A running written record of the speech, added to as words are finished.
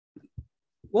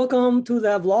Welcome to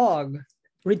the vlog.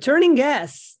 Returning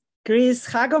guest, Chris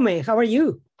Jácome. How are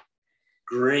you?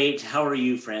 Great. How are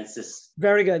you, Francis?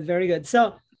 Very good, very good.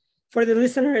 So for the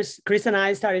listeners, Chris and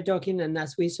I started talking, and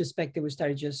as we suspected, we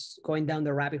started just going down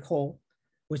the rabbit hole.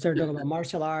 We started talking about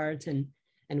martial arts and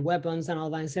weapons and all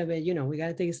that. And said, but, we got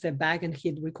to take a step back and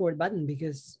hit record button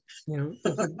because, we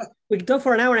could talk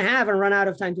for an hour and a half and run out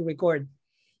of time to record.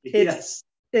 Yes.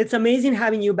 It's amazing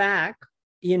having you back.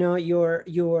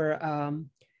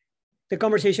 The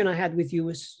conversation I had with you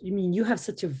was, you have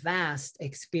such a vast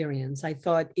experience. I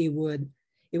thought it would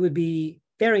be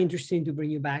very interesting to bring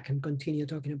you back and continue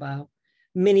talking about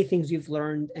many things you've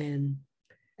learned and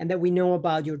that we know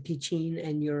about your teaching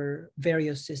and your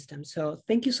various systems. So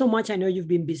thank you so much. I know you've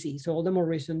been busy, so all the more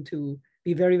reason to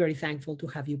be very, very thankful to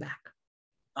have you back.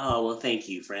 Oh, well, thank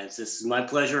you, Francis. It's my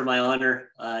pleasure, my honor.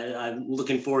 I'm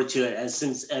looking forward to it.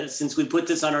 Since we put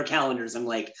this on our calendars, I'm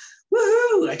like,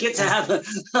 woohoo! I get to have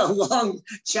a long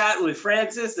chat with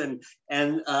Francis, and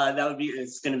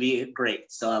it's going to be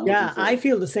great. So I'm I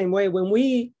feel the same way. When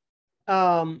we,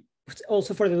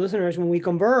 also for the listeners, when we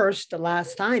conversed the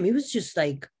last time, it was just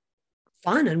like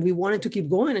fun, and we wanted to keep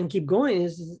going and keep going.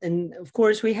 And of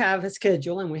course, we have a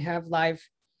schedule and we have life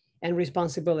and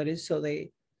responsibilities, so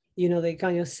they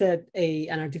kind of set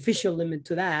an artificial limit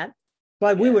to that.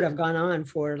 But we would have gone on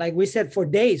for, like we said, for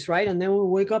days, right? And then we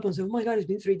wake up and say, oh my God, it's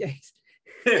been 3 days.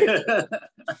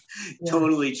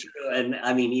 Totally true. And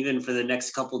I mean, even for the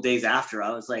next couple of days after,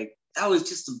 I was like, that was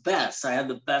just the best. I had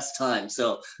the best time.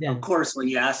 So of course, when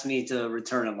you asked me to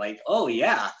return, I'm like, oh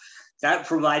yeah, that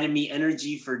provided me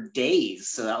energy for days.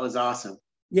 So that was awesome.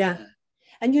 Yeah.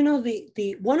 And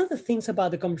the one of the things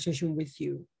about the conversation with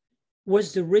you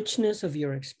was the richness of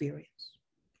your experience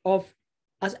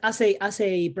as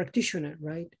a practitioner,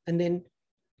 right? And then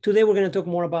today we're going to talk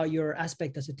more about your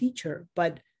aspect as a teacher,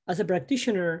 but as a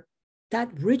practitioner,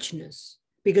 that richness,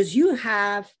 because you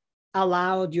have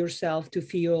allowed yourself to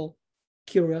feel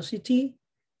curiosity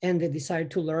and the desire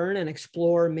to learn and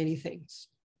explore many things.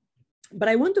 But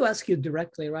I want to ask you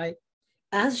directly, right?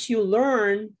 As you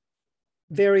learn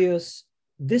various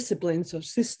disciplines or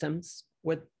systems,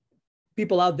 what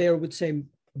people out there would say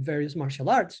various martial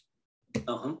arts,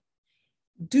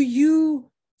 do you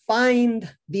find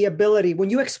the ability, when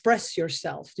you express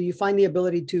yourself, do you find the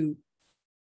ability to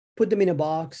put them in a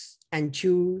box and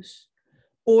choose?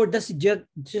 Or does it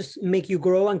just make you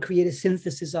grow and create a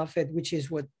synthesis of it, which is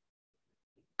what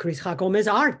Chris Jácome's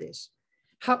art is?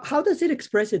 How does it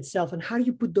express itself, and how do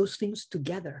you put those things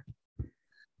together?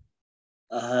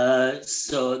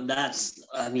 So that's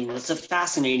a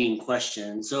fascinating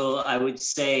question. So I would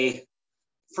say,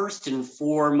 first and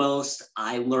foremost,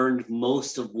 I learned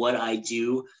most of what I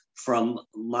do from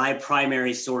my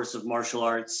primary source of martial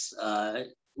arts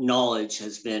knowledge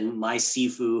has been my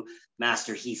Sifu,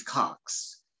 Master Heath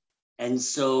Cox. And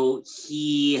so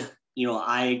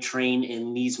I train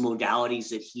in these modalities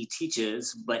that he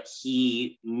teaches, but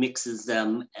he mixes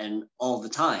them and all the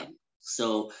time.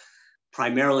 So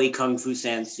primarily Kung Fu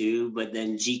San Soo, but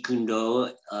then Jeet Kune Do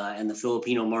and the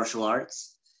Filipino martial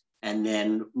arts, and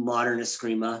then modern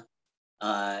Escrima,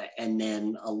 and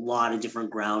then a lot of different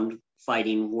ground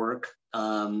fighting work.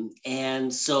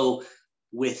 And so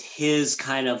with his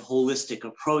kind of holistic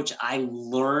approach, I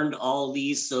learned all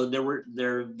these. So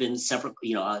there have been separate,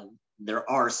 there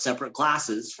are separate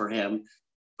classes for him,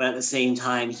 but at the same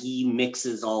time, he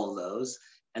mixes all of those.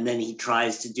 And then he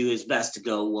tries to do his best to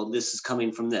go, well, this is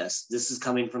coming from this. This is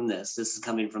coming from this. This is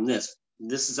coming from this.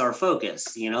 This is our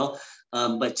focus,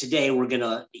 But today we're going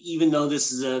to, even though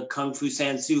this is a Kung Fu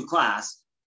San Soo class,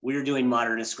 we're doing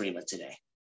modern Escrima today.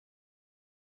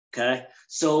 Okay.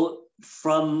 So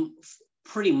from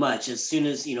pretty much as soon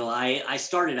as, I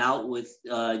started out with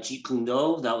Jeet Kune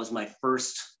Do. That was my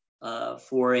first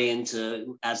foray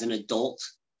into, as an adult,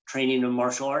 training in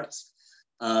martial arts.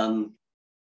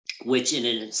 Which in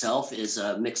itself is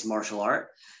a mixed martial art.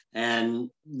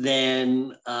 And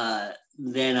then I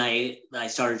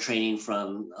started training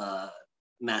from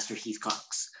Master Heath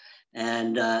Cox.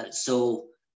 And so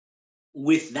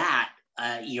with that,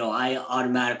 I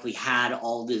automatically had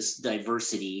all this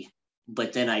diversity,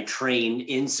 but then I trained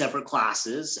in separate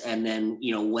classes and then,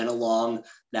 went along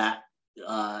that,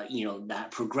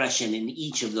 that progression in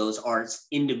each of those arts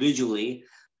individually.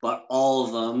 But all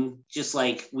of them, just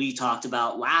like we talked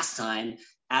about last time,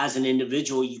 as an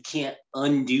individual, you can't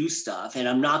undo stuff. And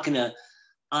I'm not going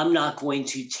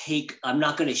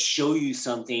to show you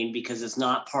something because it's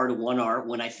not part of one art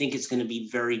when I think it's going to be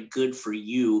very good for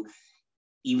you,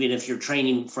 even if you're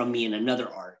training from me in another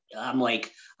art. I'm going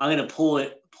to pull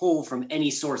pull from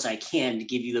any source I can to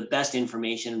give you the best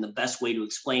information and the best way to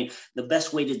explain, the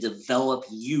best way to develop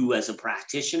you as a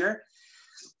practitioner.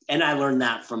 And I learned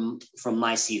that from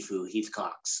my Sifu, Heath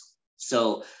Cox.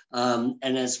 So, and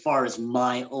as far as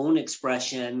my own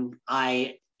expression,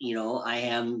 I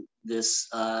am this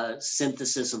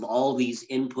synthesis of all these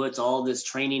inputs, all this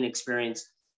training experience.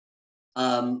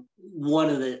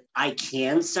 I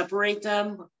can separate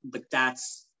them, but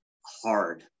that's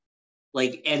hard.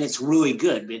 Like, and it's really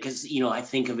good because, I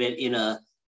think of it in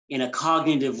a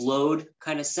cognitive load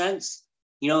kind of sense.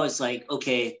 It's like,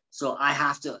 okay, so I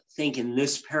have to think in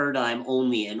this paradigm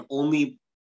only, and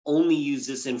only use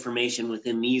this information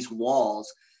within these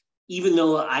walls, even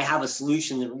though I have a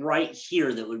solution that right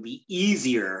here that would be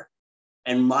easier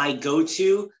and my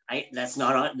go-to, that's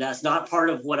not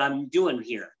part of what I'm doing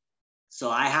here. So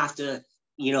I have to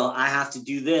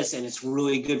do this, and it's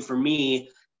really good for me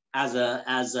as a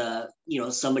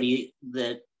somebody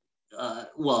that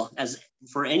as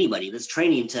for anybody that's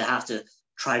training, to have to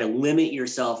try to limit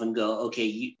yourself and go,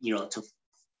 okay,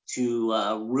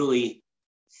 to really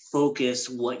focus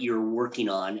what you're working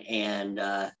on. And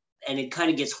it kind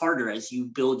of gets harder as you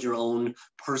build your own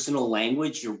personal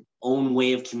language, your own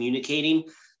way of communicating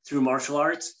through martial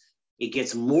arts. It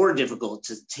gets more difficult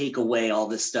to take away all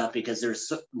this stuff because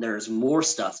there's more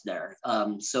stuff there.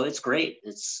 So it's great.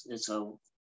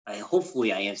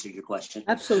 Hopefully I answered your question.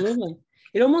 Absolutely.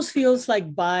 It almost feels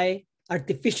like by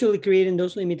artificially creating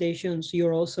those limitations,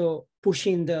 you're also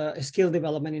pushing the skill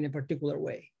development in a particular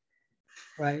way,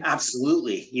 right?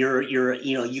 Absolutely.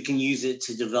 You can use it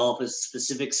to develop a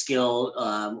specific skill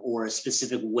or a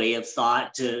specific way of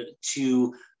thought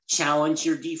to challenge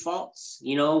your defaults.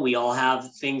 We all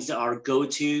have things that are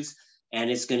go-tos,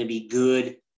 and it's going to be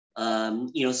good.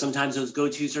 Sometimes those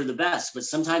go-tos are the best, but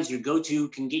sometimes your go-to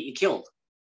can get you killed.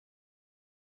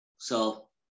 So.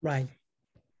 Right.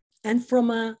 And from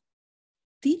a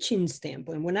teaching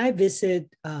standpoint, when I visit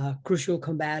crucial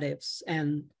combatives,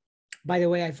 and by the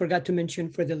way, I forgot to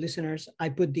mention for the listeners, I'll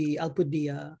put the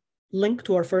link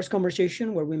to our first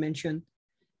conversation where we mentioned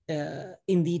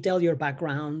in detail your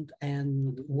background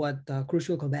and what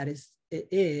crucial combat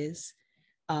is,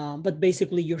 but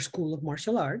basically your school of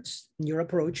martial arts and your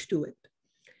approach to it.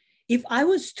 If I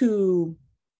was to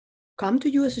come to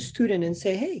you as a student and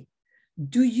say, hey,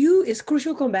 is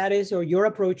crucial combatives or your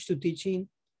approach to teaching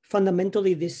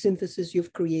fundamentally this synthesis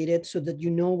you've created so that you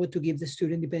know what to give the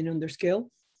student depending on their skill?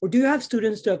 Or do you have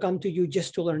students that come to you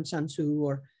just to learn San Soo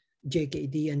or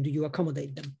JKD, and do you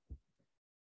accommodate them?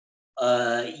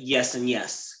 Yes and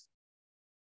yes.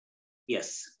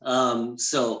 Yes.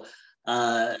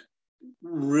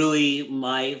 Really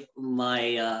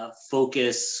my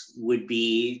focus would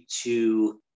be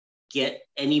to get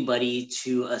anybody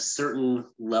to a certain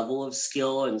level of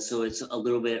skill. And so it's a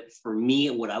little bit, for me,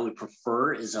 what I would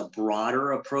prefer is a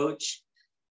broader approach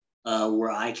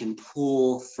where I can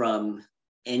pull from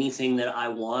anything that I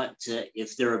want to,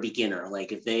 if they're a beginner,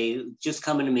 like if they just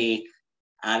come into me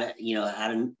out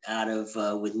of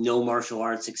with no martial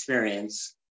arts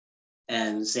experience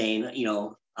and saying,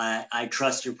 I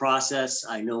trust your process.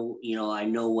 I know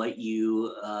what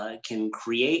you can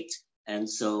create. And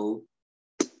so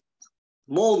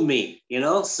mold me,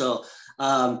 So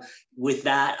with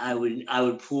that, I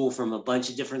would pull from a bunch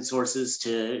of different sources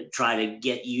to try to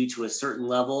get you to a certain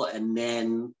level. And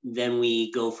then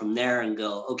we go from there and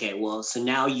go, okay, well, so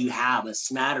now you have a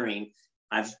smattering.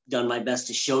 I've done my best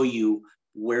to show you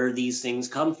where these things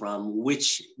come from,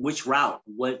 which route,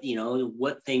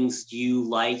 what things do you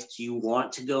like? Do you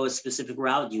want to go a specific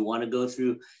route? Do you want to go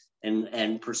through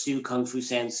and pursue Kung Fu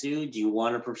San Soo? Do you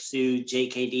want to pursue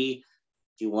JKD?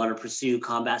 Do you want to pursue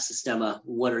combat Systema?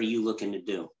 What are you looking to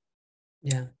do?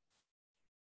 Yeah.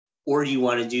 Or do you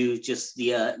want to do just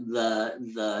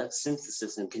the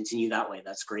synthesis and continue that way?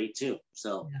 That's great too.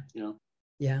 So,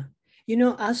 Yeah.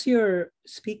 As you're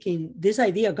speaking, this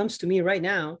idea comes to me right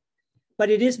now, but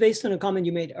it is based on a comment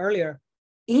you made earlier.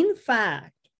 In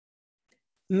fact,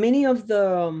 many of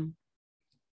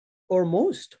or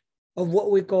most of what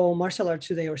we call martial arts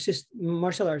today or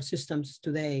martial arts systems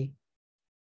today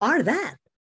are that.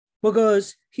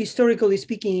 Because historically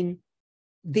speaking,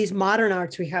 these modern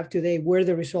arts we have today were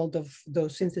the result of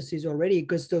those syntheses already,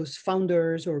 because those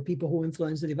founders or people who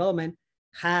influenced the development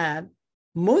had,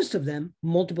 most of them,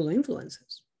 multiple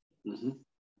influences. Mm-hmm.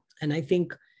 And I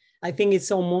think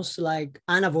it's almost like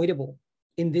unavoidable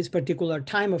in this particular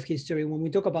time of history. When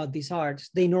we talk about these arts,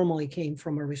 they normally came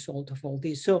from a result of all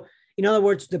this. So in other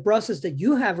words, the process that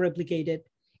you have replicated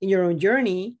in your own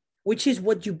journey, which is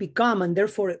what you become, and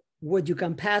therefore what you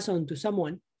can pass on to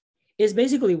someone, is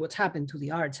basically what's happened to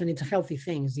the arts. And it's a healthy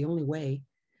thing. It's the only way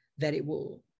that it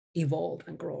will evolve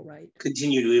and grow, right?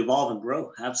 Continue to evolve and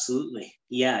grow. Absolutely.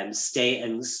 Yeah. And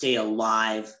stay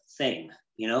alive thing,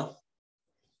 you know?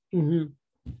 Mm-hmm.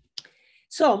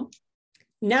 So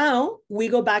now we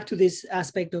go back to this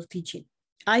aspect of teaching.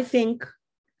 I think,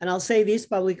 and I'll say this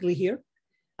publicly here,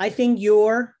 I think you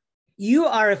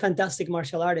are a fantastic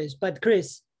martial artist, but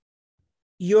Chris,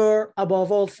 you're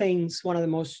above all things one of the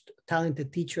most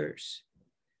talented teachers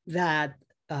that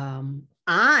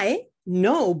I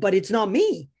know, but it's not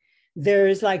me.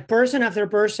 There's like person after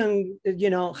person,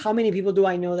 how many people do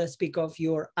I know that speak of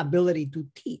your ability to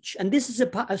teach? And this is a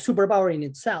superpower in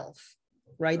itself,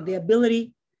 right? The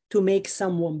ability to make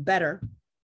someone better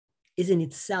is in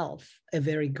itself a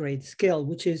very great skill,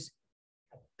 which is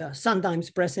sometimes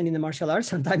present in the martial arts,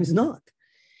 sometimes not.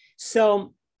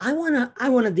 So I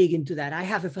wanna dig into that. I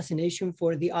have a fascination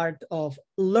for the art of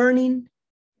learning.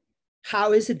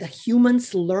 How is it that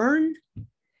humans learn?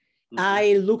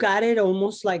 I look at it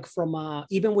almost like from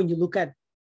even when you look at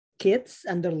kids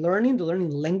and they're learning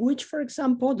language, for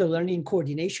example, they're learning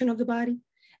coordination of the body,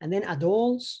 and then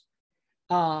adults.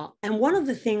 And one of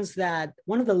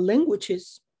the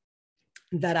languages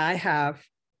that I have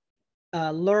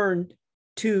learned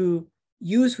to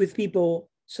use with people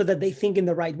so that they think in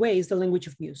the right way is the language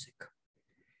of music.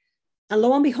 And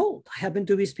lo and behold, I happen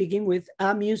to be speaking with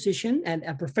a musician and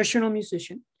a professional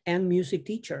musician and music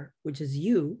teacher, which is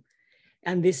you.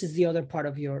 And this is the other part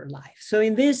of your life. So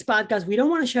in this podcast, we don't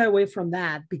want to shy away from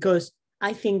that because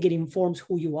I think it informs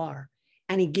who you are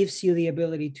and it gives you the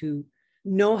ability to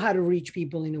know how to reach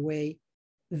people in a way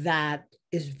that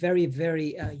is very,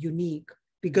 very unique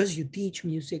because you teach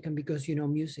music and because you know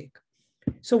music.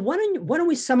 So why don't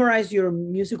we summarize your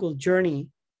musical journey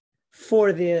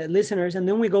for the listeners, and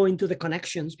then we go into the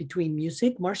connections between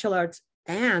music, martial arts,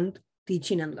 and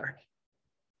teaching and learning.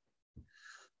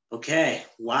 Okay.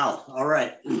 Wow. All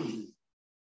right.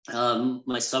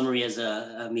 My summary is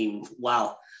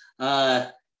wow.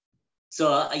 I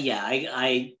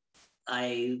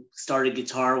started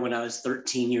guitar when I was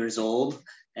 13 years old.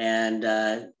 And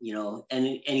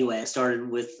anyway, I started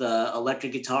with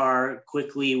electric guitar.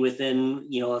 Quickly, within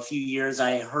a few years,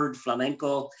 I heard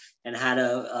flamenco and had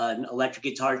an electric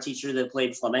guitar teacher that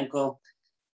played flamenco,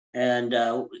 and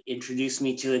introduced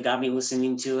me to it, got me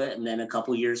listening to it. And then a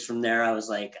couple years from there, I was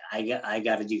like, I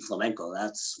got to do flamenco.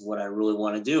 That's what I really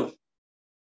want to do.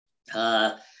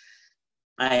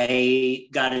 I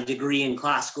got a degree in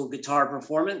classical guitar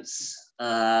performance,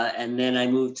 and then I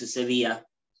moved to Sevilla.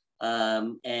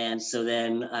 And so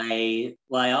then I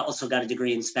also got a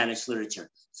degree in Spanish literature.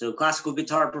 So classical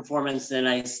guitar performance, then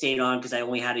I stayed on because I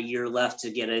only had a year left to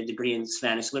get a degree in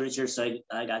Spanish literature. So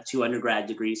I got 2 undergrad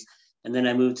degrees. And then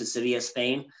I moved to Sevilla,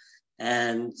 Spain,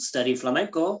 and studied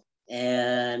flamenco.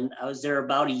 And I was there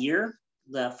about a year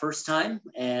the first time,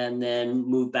 and then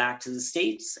moved back to the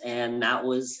States. And that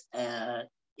was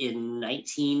in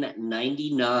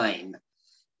 1999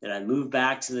 that I moved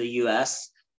back to the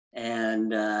US.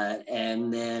 And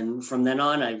then from then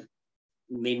on, I've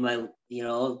made my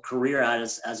career out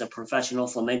as a professional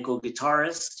flamenco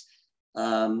guitarist.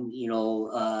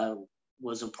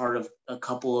 Was a part of a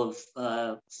couple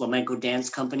of flamenco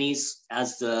dance companies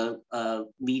as the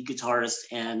lead guitarist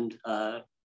and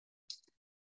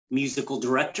musical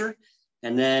director.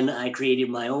 And then I created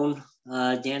my own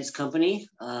dance company.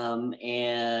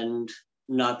 And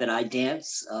not that I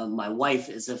dance, my wife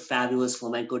is a fabulous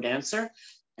flamenco dancer.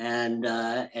 And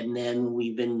then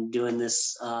we've been doing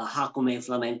this Jácome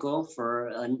flamenco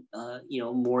for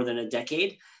more than a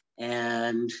decade.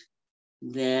 And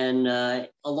then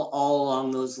all along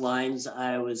those lines,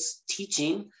 I was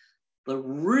teaching, but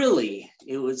really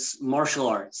it was martial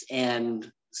arts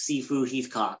and Sifu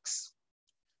Heathcock's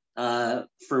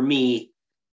for me.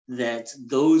 That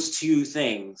those two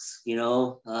things,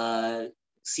 Sifu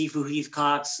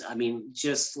Heathcock's,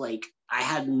 just like I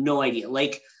had no idea.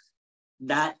 Like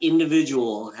that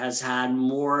individual has had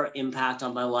more impact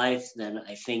on my life than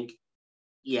I think,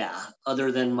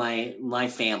 other than my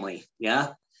family.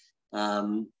 Yeah.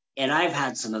 And I've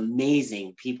had some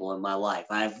amazing people in my life.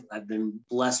 I've been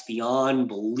blessed beyond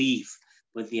belief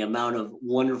with the amount of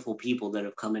wonderful people that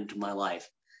have come into my life.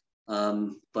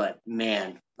 But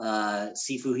man,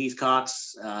 Sifu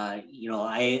Heathcock's,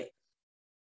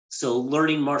 so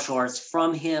learning martial arts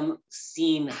from him,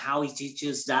 seeing how he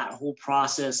teaches that whole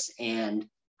process and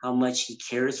how much he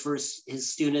cares for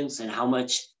his students and how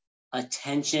much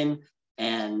attention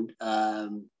and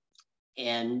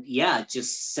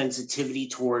just sensitivity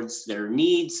towards their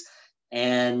needs.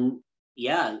 And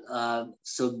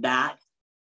so that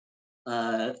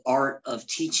art of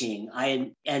teaching.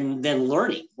 And then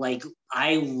learning. Like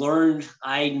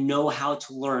I know how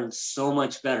to learn so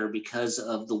much better because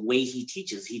of the way he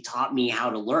teaches. He taught me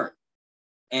how to learn.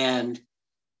 And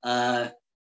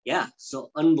yeah,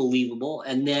 so unbelievable.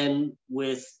 And then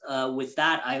with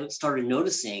that, I started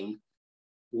noticing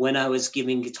when I was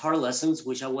giving guitar lessons,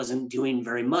 which I wasn't doing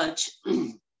very much,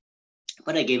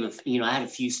 but I gave I had a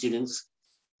few students,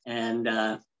 and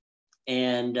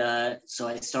so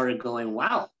I started going,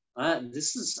 wow,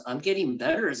 I'm getting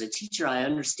better as a teacher. I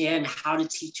understand how to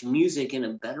teach music in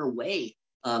a better way.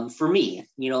 For me,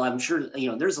 I'm sure,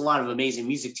 there's a lot of amazing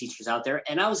music teachers out there,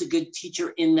 and I was a good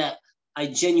teacher in that I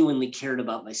genuinely cared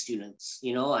about my students.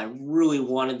 I really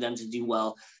wanted them to do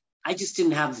well. I just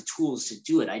didn't have the tools to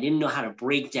do it. I didn't know how to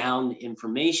break down the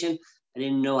information. I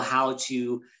didn't know how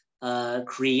to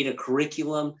create a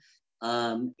curriculum.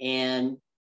 And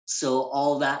so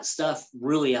all that stuff,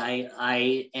 really,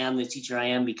 I am the teacher I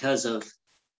am because of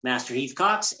Master Heath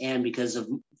Cox and because of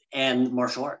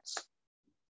martial arts.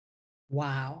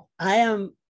 Wow. I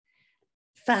am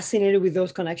fascinated with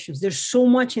those connections. There's so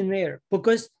much in there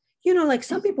because, like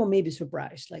some people may be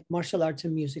surprised, like martial arts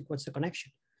and music, what's the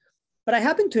connection? But I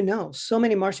happen to know so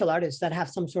many martial artists that have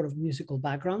some sort of musical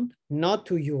background, not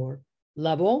to your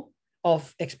level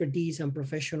of expertise and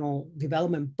professional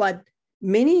development, but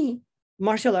many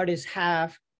martial artists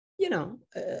have,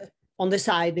 on the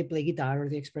side, they play guitar or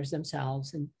they express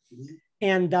themselves. And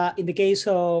in the case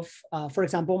of, for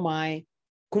example, my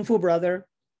Kung Fu brother,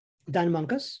 Dan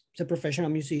Monkas, is a professional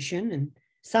musician and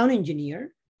sound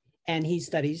engineer, and he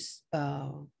studies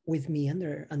with me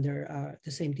under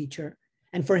the same teacher.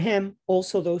 And for him,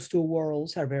 also those two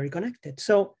worlds are very connected.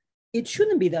 So it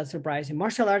shouldn't be that surprising.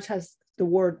 Martial arts has the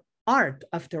word art,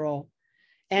 after all.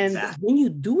 And exactly. When you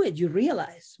do it, you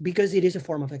realize, because it is a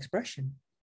form of expression,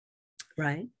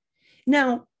 right?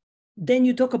 Now, then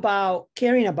you talk about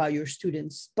caring about your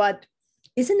students, but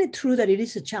isn't it true that it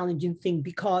is a challenging thing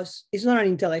because it's not an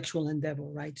intellectual endeavor,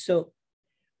 right? So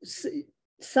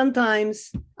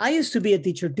sometimes I used to be a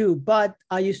teacher too, but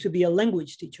I used to be a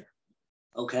language teacher.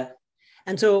 Okay.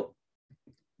 And so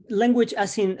language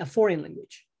as in a foreign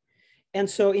language. And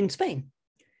so in Spain,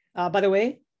 by the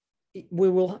way, we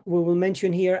will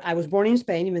mention here, I was born in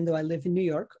Spain, even though I live in New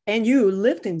York, and you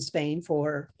lived in Spain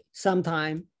for some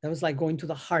time. That was like going to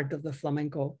the heart of the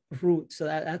flamenco route. So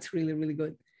that's really, really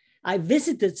good. I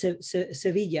visited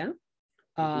Sevilla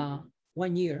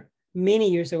 1 year, many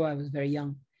years ago. I was very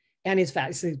young, and it's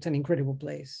an incredible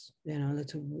place.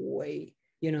 That's a way,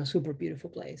 super beautiful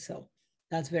place. So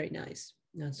that's very nice.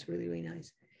 That's really, really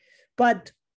nice.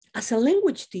 But as a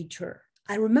language teacher,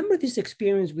 I remember this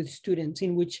experience with students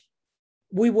in which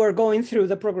we were going through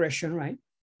the progression, right?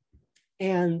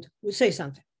 And we say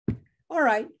something, all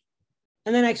right.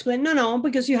 And then I explain, no,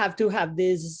 because you have to have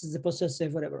this is the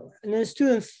possessive, whatever. And then the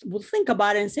students will think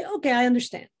about it and say, okay, I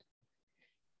understand.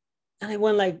 And I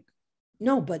went like,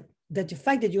 no, but the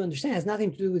fact that you understand has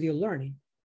nothing to do with your learning.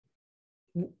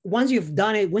 Once you've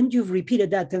done it, when you've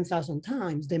repeated that 10,000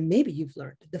 times, then maybe you've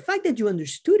learned it. The fact that you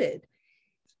understood it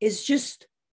is just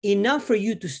enough for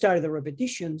you to start the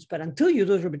repetitions. But until you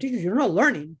do those repetitions, you're not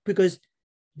learning, because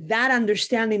that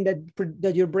understanding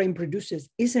that your brain produces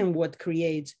isn't what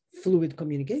creates fluid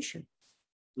communication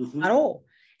at all.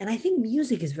 And I think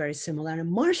music is very similar, and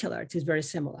martial arts is very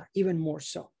similar, even more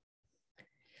so.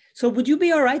 So would you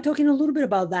be all right talking a little bit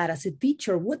about that as a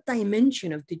teacher? What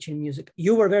dimension of teaching music?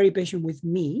 You were very patient with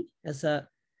me as a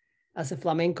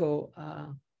flamenco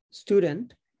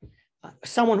student,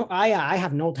 someone who I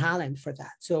have no talent for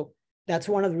that. So that's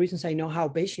one of the reasons I know how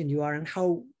patient you are and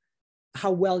how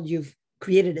well you've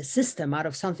created a system out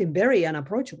of something very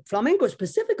unapproachable. Flamenco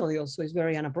specifically also is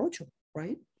very unapproachable,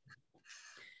 right?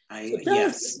 Tell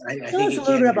us a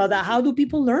little bit about that. How do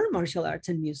people learn martial arts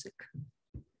and music?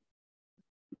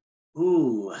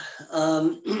 Ooh,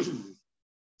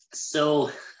 so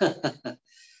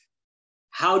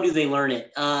how do they learn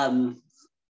it?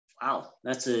 Wow,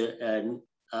 that's a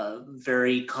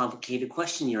very complicated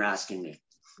question you're asking me.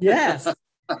 Yes.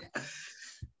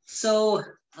 So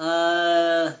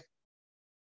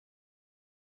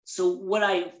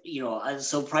what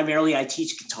so primarily I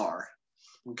teach guitar.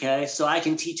 Okay, so I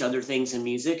can teach other things in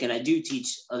music, and I do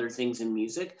teach other things in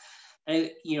music, and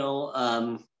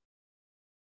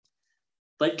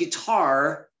but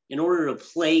guitar, in order to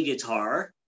play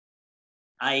guitar,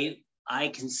 I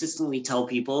consistently tell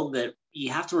people that you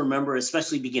have to remember,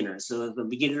 especially beginners. So if a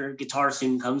beginner guitar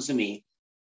student comes to me,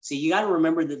 so you got to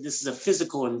remember that this is a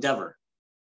physical endeavor.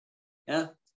 Yeah.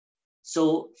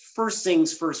 So first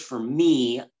things first for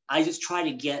me, I just try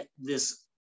to get this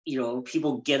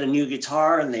people get a new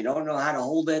guitar and they don't know how to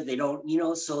hold it. They don't,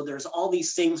 so there's all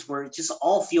these things where it just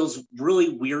all feels really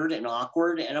weird and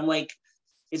awkward. And I'm like,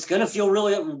 it's going to feel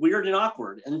really weird and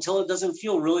awkward until it doesn't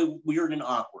feel really weird and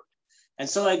awkward. And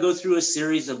so I go through a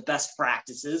series of best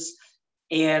practices,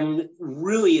 and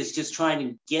really is just trying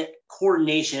to get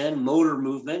coordination, motor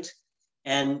movement.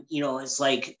 And, it's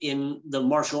like in the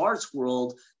martial arts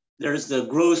world, there's the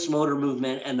gross motor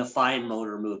movement and the fine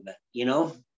motor movement,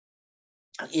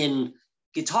 In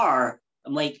guitar,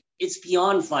 I'm like, it's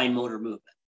beyond fine motor movement.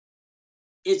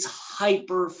 It's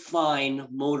hyper fine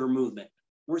motor movement.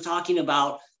 We're talking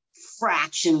about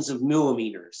fractions of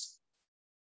millimeters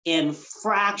and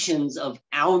fractions of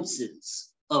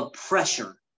ounces of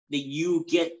pressure that you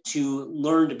get to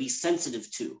learn to be sensitive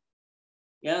to.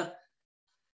 Yeah.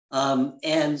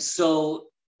 And so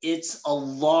it's a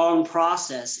long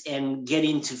process, and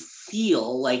getting to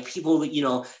feel like people that,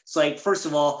 it's like, first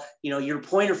of all, your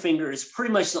pointer finger is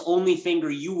pretty much the only finger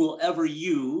you will ever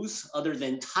use other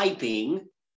than typing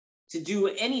to do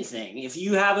anything. If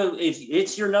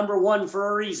it's your number one for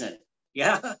a reason.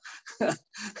 Yeah.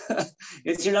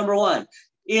 It's your number one.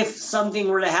 If something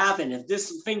were to happen, if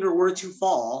this finger were to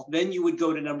fall, then you would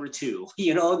go to number two,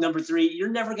 number three. You're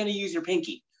never going to use your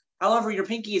pinky. However, your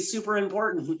pinky is super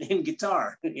important in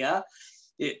guitar. Yeah.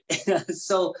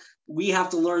 So we have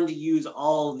to learn to use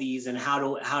all of these and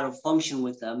how to function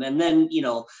with them. And then,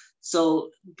 so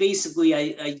basically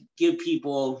I give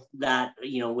people that,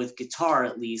 with guitar,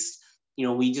 at least,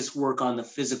 we just work on the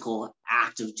physical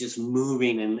act of just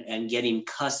moving and getting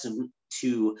accustomed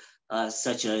to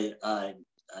such a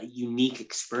unique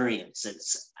experience.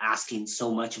 It's asking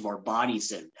so much of our bodies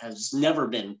that has never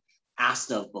been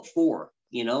asked of before,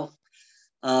 and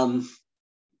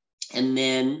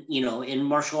then, in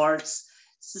martial arts,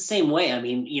 it's the same way. I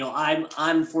mean,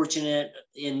 I'm fortunate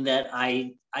in that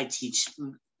I teach,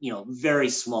 very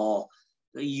small,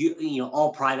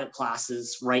 all private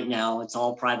classes right now. It's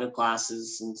all private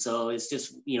classes. And so it's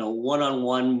just,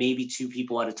 one-on-one, maybe two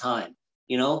people at a time,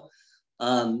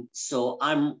 so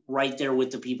I'm right there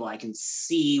with the people. I can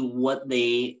see what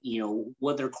they,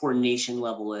 what their coordination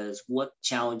level is, what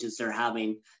challenges they're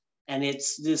having. And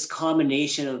it's this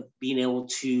combination of being able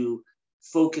to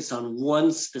focus on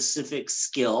one specific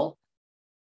skill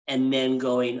and then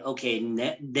going, okay,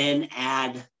 then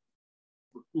add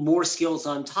more skills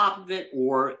on top of it,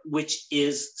 or which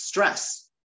is stress.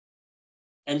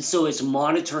 And so it's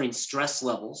monitoring stress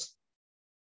levels,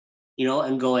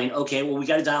 and going, okay, well, we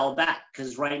got to dial it back,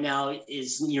 because right now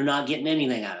you're not getting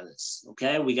anything out of this.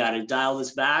 Okay, we got to dial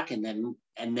this back and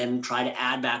then try to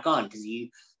add back on, because you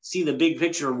see the big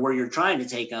picture of where you're trying to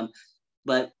take them.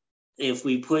 But if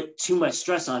we put too much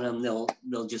stress on them,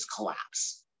 they'll just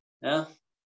collapse. Yeah.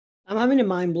 I'm having a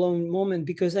mind-blown moment,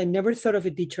 because I never thought of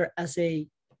a teacher as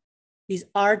this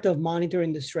art of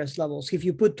monitoring the stress levels. If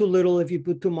you put too little, if you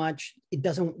put too much,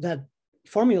 that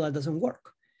formula doesn't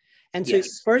work. And so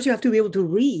yes, first you have to be able to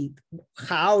read,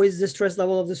 how is the stress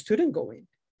level of the student going?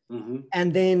 Mm-hmm.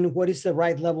 And then what is the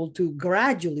right level to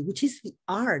gradually, which is the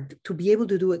art, to be able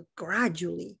to do it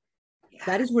gradually. Yeah.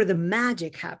 That is where the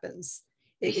magic happens.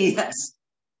 Yes.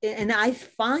 And I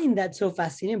find that so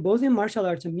fascinating, both in martial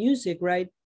arts and music, right?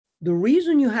 The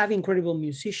reason you have incredible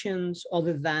musicians,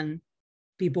 other than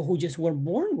people who just were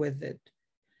born with it,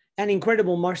 and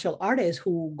incredible martial artists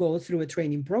who go through a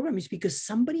training program, is because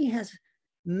somebody has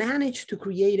managed to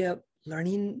create a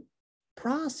learning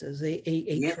process, a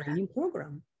yeah, training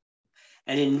program.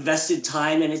 And invested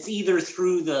time, and it's either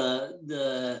through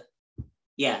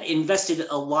invested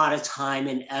a lot of time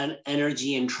and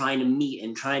energy in trying to meet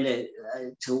and trying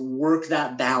to work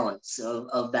that balance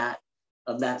of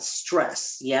that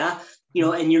stress. Yeah.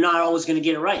 And you're not always going to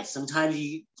get it right. Sometimes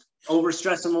you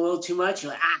overstress them a little too much.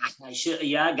 You're like,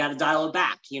 I got to dial it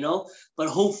back, but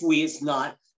hopefully it's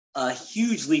not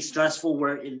hugely stressful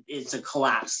where it's a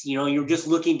collapse. You're just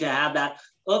looking to have that,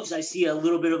 oops, I see a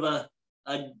little bit of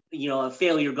a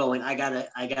failure going. I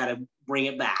gotta bring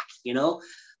it back,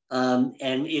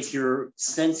 and if you're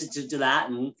sensitive to that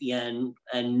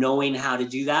and knowing how to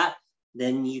do that,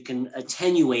 then you can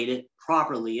attenuate it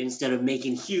properly instead of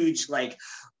making huge, like,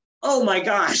 oh my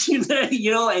gosh, and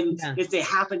yeah, if they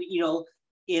happen,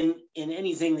 in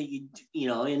anything that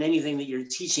in anything that you're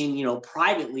teaching,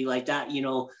 privately like that,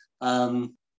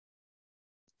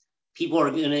 people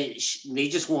are they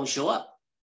just won't show up.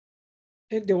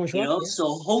 They won't show up. Yeah. So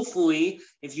hopefully,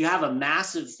 if you have a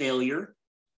massive failure,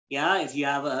 if you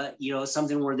have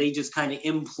something where they just kind of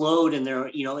implode and they're,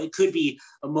 it could be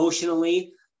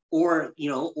emotionally or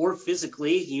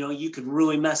physically, you could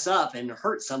really mess up and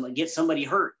get somebody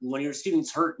hurt. One of your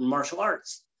students hurt in martial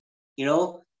arts,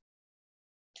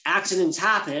 accidents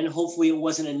happen. Hopefully it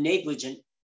wasn't a negligent,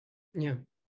 Yeah.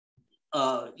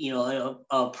 A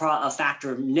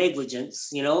factor of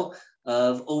negligence,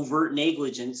 of overt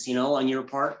negligence, on your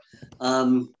part.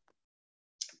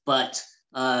 But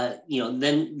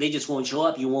then they just won't show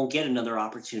up. You won't get another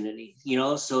opportunity,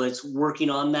 so it's working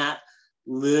on that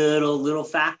little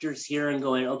factors here and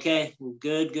going, okay,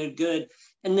 good.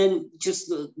 And then just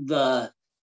the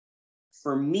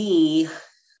for me,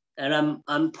 and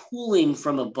I'm pulling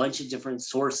from a bunch of different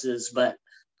sources, but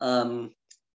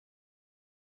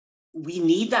we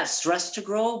need that stress to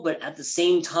grow. But at the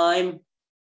same time,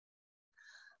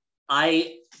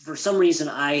 for some reason,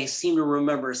 I seem to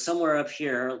remember somewhere up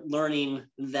here learning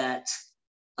that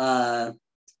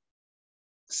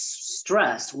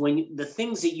stress, when the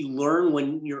things that you learn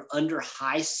when you're under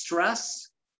high stress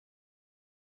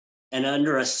and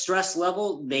under a stress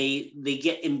level, they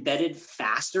get embedded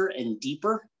faster and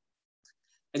deeper.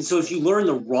 And so if you learn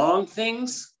the wrong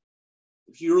things,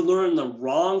 if you learn the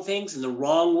wrong things in the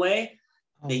wrong way,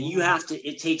 then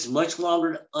it takes much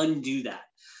longer to undo that.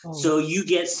 So you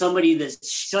get somebody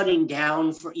that's shutting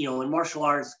down in martial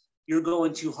arts, you're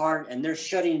going too hard and they're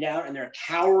shutting down and they're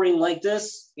cowering like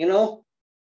this,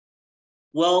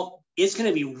 well, it's going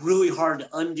to be really hard to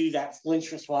undo that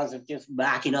flinch response of just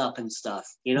backing up and stuff,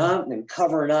 and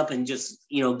covering up and just,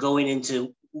 going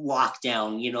into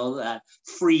lockdown, that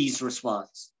freeze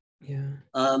response. Yeah.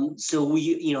 So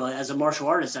we, as a martial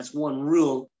artist, that's one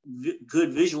real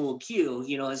good visual cue.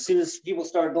 As soon as people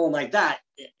start going like that,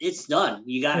 it's done.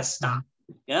 You got to stop.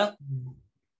 Yeah.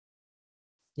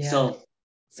 Yeah. So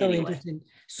anyway. Interesting.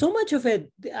 So much of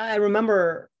it, I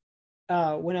remember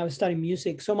when I was studying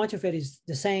music, so much of it is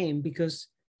the same, because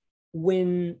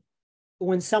when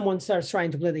someone starts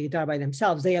trying to play the guitar by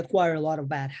themselves, they acquire a lot of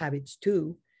bad habits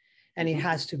too. And it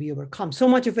has to be overcome. So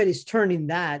much of it is turning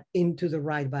that into the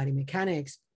right body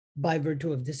mechanics by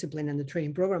virtue of discipline and the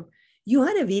training program. You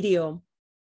had a video,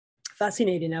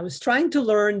 fascinating. I was trying to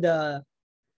learn the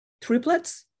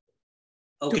triplets.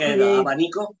 Okay, the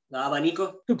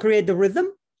abanico. To create the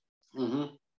rhythm.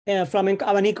 Flamenco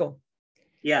abanico.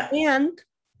 Yeah. And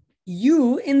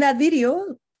you, in that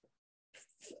video,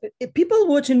 people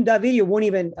watching that video won't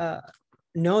even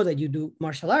know that you do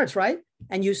martial arts, right?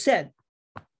 And you said,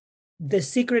 the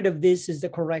secret of this is the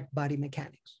correct body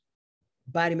mechanics.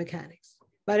 Body mechanics.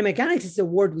 Body mechanics is the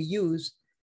word we use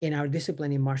in our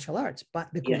discipline in martial arts, but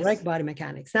the correct body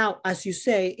mechanics. Now, as you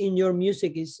say, in your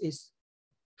music is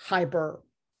hyper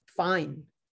fine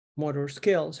motor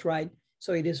skills, right?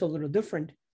 So it is a little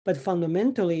different, but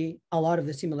fundamentally, a lot of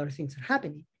the similar things are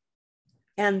happening.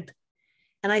 And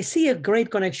I see a great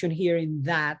connection here in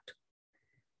that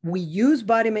we use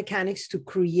body mechanics to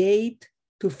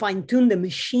fine-tune the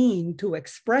machine to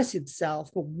express itself.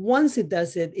 But once it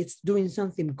does it, it's doing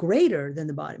something greater than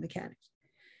the body mechanics.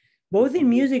 Both in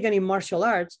music and in martial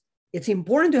arts, it's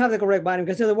important to have the correct body,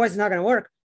 because otherwise it's not going to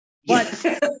work.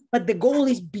 But the goal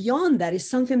is beyond that. It's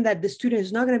something that the student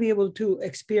is not going to be able to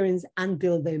experience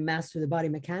until they master the body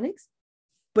mechanics.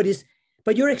 But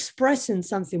you're expressing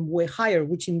something way higher,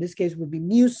 which in this case would be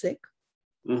music,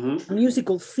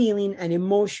 musical feeling and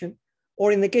emotion.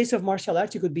 Or in the case of martial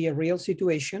arts, it could be a real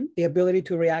situation, the ability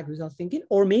to react without thinking,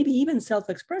 or maybe even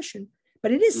self-expression.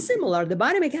 But it is similar. The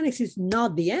body mechanics is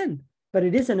not the end, but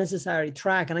it is a necessary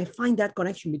track. And I find that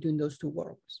connection between those two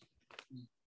worlds.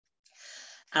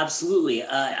 Absolutely.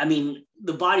 I mean,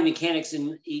 the body mechanics,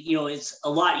 and it's a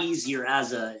lot easier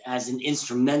as an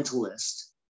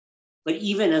instrumentalist, but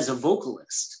even as a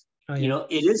vocalist,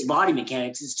 it is body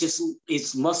mechanics.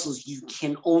 It's muscles you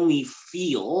can only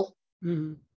feel.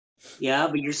 Yeah,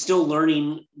 but you're still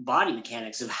learning body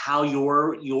mechanics of how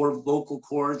your vocal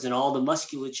cords and all the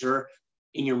musculature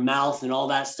in your mouth and all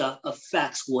that stuff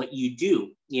affects what you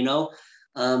do,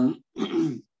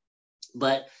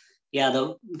 but yeah,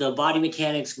 the body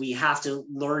mechanics, we have to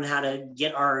learn how to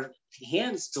get our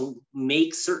hands to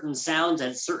make certain sounds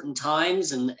at certain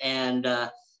times, and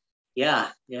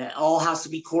it all has to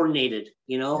be coordinated,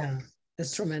 Yeah,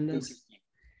 it's tremendous.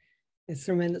 It's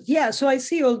tremendous. Yeah, so I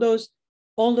see all those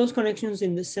connections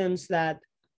in the sense that,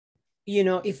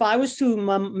 if I was to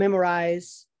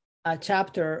memorize a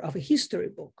chapter of a history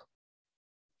book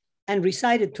and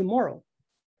recite it tomorrow,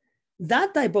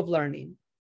 that type of learning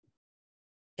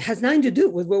has nothing to do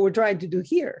with what we're trying to do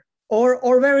here,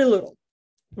 or very little,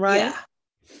 right? Yeah.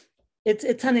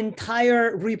 It's an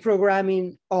entire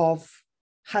reprogramming of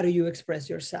how do you express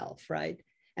yourself, right?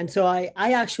 And so I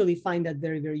actually find that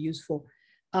very, very useful.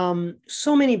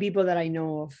 So many people that I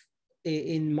know of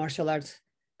in martial arts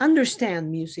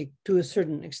understand music to a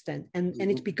certain extent, and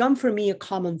it's become for me a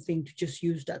common thing to just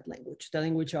use that language, the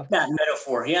language of that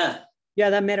metaphor. Yeah. Yeah,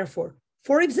 that metaphor.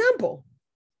 For example,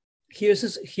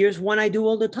 here's one I do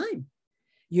all the time.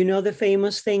 You know, the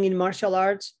famous thing in martial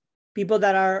arts, people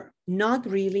that are not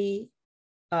really,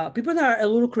 people that are a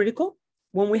little critical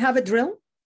when we have a drill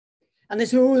and they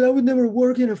say, oh, that would never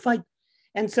work in a fight.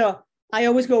 And so I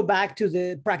always go back to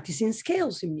the practicing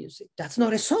scales in music. That's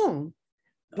not a song,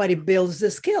 but it builds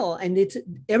the skill, and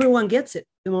everyone gets it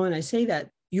the moment I say that.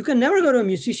 You can never go to a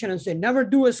musician and say, never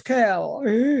do a scale.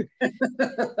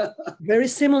 Very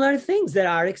similar things. There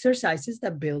are exercises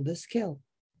that build the skill.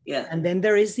 Yeah. And then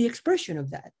there is the expression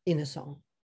of that in a song.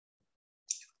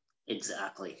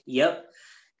 Exactly. Yep.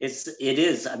 It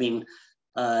is. I mean,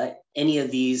 any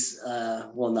of these,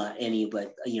 well, not any,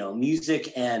 but,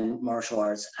 music and martial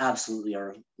arts absolutely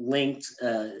are linked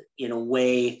in a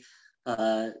way.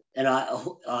 And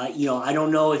I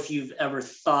don't know if you've ever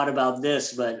thought about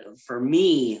this, but for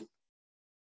me,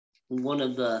 one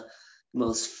of the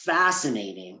most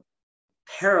fascinating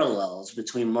parallels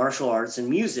between martial arts and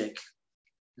music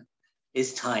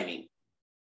is timing.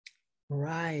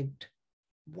 Right.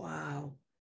 Wow.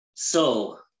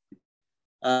 So,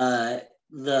 I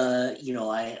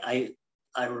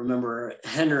remember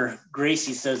Henry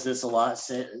Gracie says this a lot.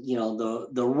 Said,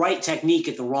 the right technique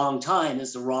at the wrong time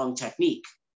is the wrong technique.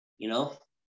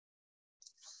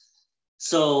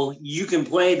 So you can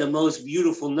play the most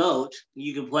beautiful note.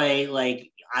 You can play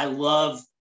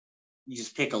you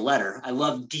just pick a letter. I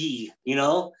love D.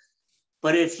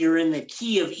 But if you're in the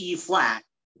key of E flat,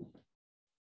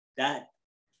 that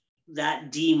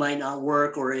D might not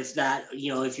work. Or if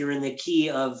you're in the key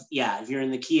of,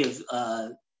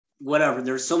 whatever,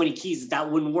 there's so many keys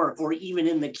that wouldn't work. Or even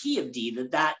in the key of D,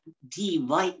 that D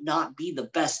might not be the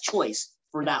best choice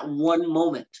for that one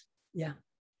moment. Yeah.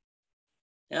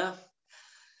 Yeah.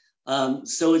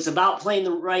 So it's about playing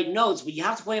the right notes, but you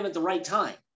have to play them at the right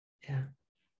time. Yeah.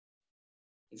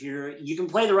 You can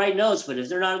play the right notes, but if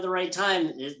they're not at the right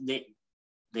time,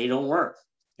 they don't work.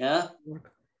 Yeah.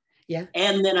 Yeah.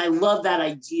 And then I love that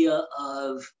idea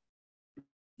of,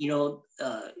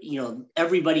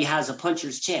 everybody has a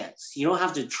puncher's chance. You don't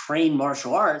have to train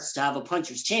martial arts to have a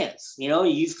puncher's chance.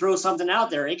 You throw something out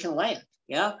there, it can land.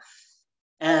 Yeah.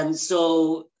 And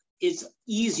so it's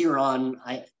easier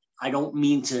I don't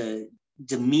mean to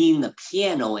demean the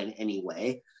piano in any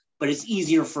way, but it's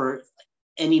easier for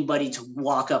anybody to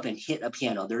walk up and hit a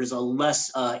piano. There's a less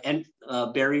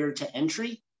barrier to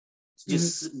entry.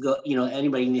 Just go,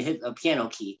 anybody can hit a piano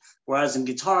key. Whereas in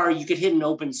guitar, you could hit an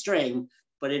open string,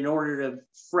 but in order to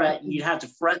fret, you'd have to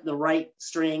fret the right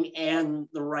string and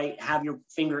have your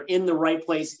finger in the right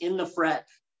place in the fret,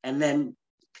 and then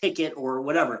pick it or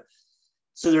whatever.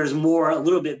 So there's a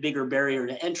little bit bigger barrier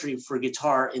to entry for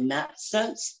guitar in that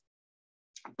sense.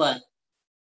 But,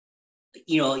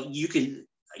 you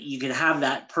could have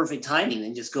that perfect timing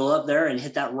and just go up there and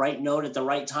hit that right note at the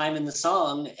right time in the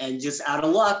song. And just out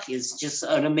of luck, it's just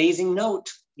an amazing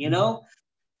note,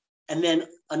 And then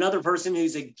another person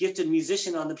who's a gifted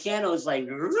musician on the piano is like,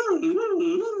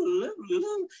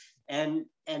 and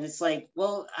it's like,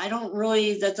 well,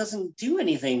 that doesn't do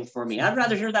anything for me. I'd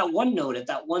rather hear that one note at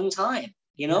that one time,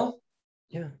 Yeah.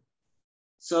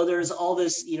 So there's all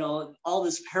this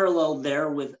parallel there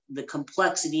with the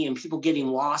complexity and people getting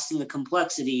lost in the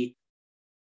complexity.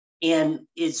 And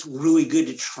it's really good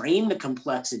to train the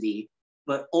complexity,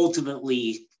 but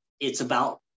ultimately it's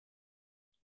about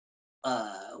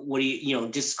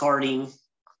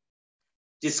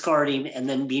discarding and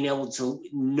then being able to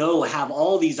have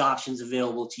all these options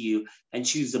available to you and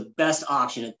choose the best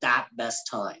option at that best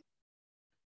time.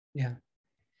 Yeah.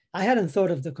 I hadn't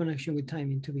thought of the connection with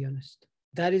timing, to be honest.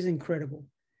 That is incredible,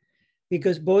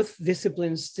 because both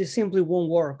disciplines, they simply won't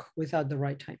work without the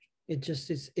right timing. It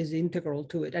just is integral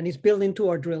to it. And it's built into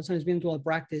our drills and it's built into our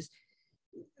practice.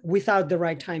 Without the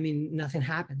right timing, nothing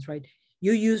happens, right?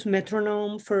 You use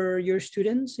metronome for your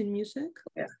students in music?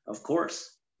 Yeah, of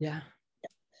course. Yeah.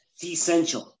 It's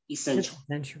essential. It's essential.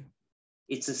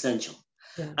 It's essential.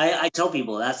 Yeah. I tell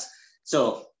people that's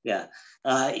so, yeah.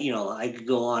 I could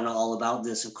go on all about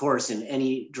this, of course, in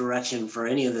any direction for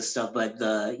any of this stuff, but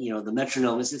the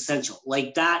metronome is essential.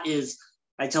 Like that is,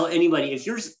 I tell anybody, if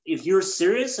you're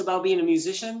serious about being a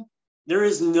musician, there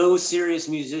is no serious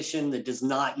musician that does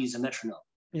not use a metronome.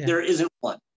 Yeah. There isn't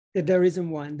one. There isn't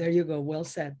one. There you go. Well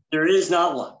said. There is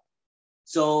not one.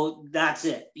 So that's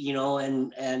it,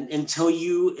 and until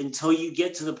you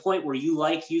get to the point where you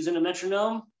like using a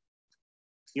metronome,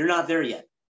 you're not there yet.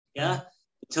 Yeah.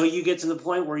 Until you get to the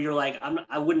point where you're like,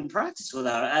 I wouldn't practice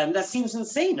without it. And that seems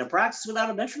insane to practice without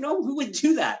a metronome. Who would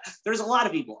do that? There's a lot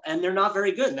of people and they're not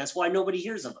very good. And that's why nobody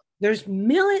hears of them. There's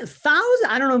thousands,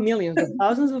 I don't know, millions, but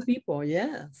thousands of people.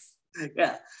 Yes.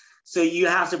 Yeah. So you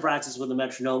have to practice with a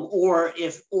metronome, or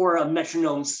a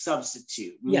metronome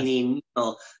substitute, meaning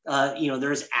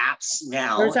there's apps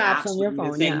now. There's apps on your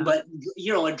phone, thing, but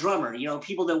a drummer,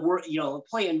 people that work,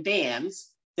 play in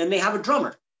bands, then they have a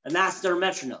drummer, and that's their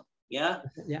metronome. Yeah.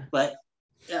 But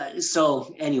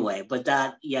so anyway, but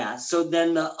that So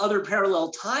then the other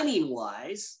parallel timing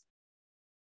wise,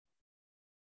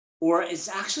 or it's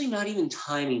actually not even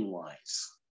timing wise.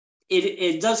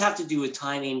 It does have to do with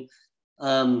timing.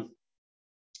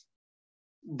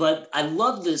 But I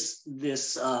love this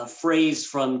phrase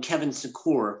from Kevin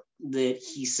Secor that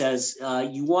he says,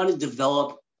 you want to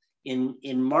develop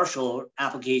in martial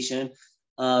application.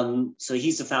 So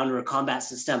he's the founder of Combat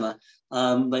Systema.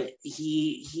 But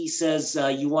he says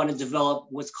you want to develop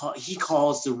he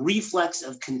calls the reflex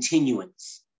of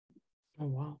continuance. Oh,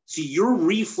 wow. So your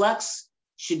reflex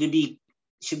should be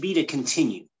to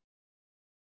continue.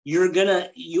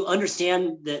 You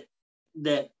understand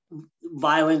that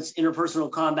violence,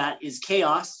 interpersonal combat is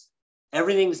chaos.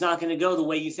 Everything's not going to go the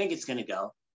way you think it's going to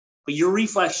go, but your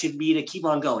reflex should be to keep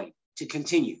on going, to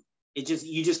continue.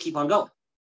 You just keep on going.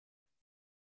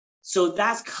 So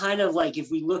that's kind of like,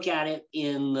 if we look at it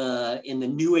in the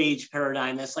new age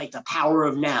paradigm, that's like the power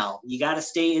of now. You got to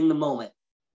stay in the moment.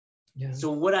 Yeah.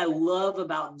 So what I love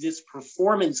about this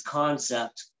performance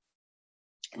concept,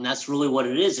 and that's really what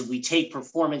it is, if we take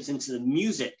performance into the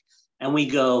music and we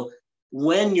go,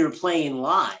 when you're playing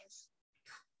live,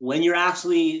 when you're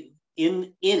actually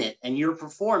in it and you're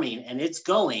performing and it's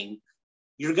going,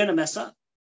 you're going to mess up.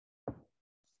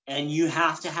 And you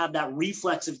have to have that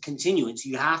reflex of continuance.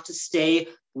 You have to stay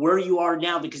where you are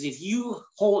now, because if you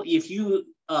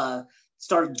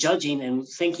start judging and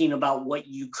thinking about what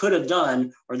you could have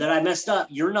done or that I messed up,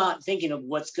 you're not thinking of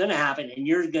what's going to happen,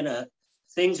 and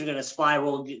things are going to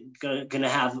spiral, going to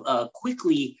have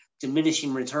quickly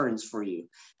diminishing returns for you.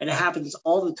 And it happens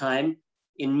all the time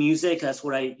in music. That's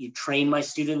what you train my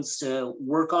students to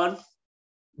work on.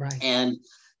 Right. And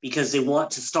because they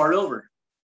want to start over.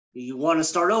 You want to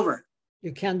start over.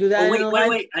 You can't do that. Oh,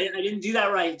 wait. I didn't do that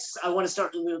right. I want to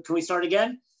start. Can we start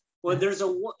again? Well, there's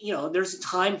a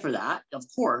time for that, of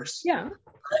course. Yeah.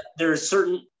 But there are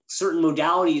certain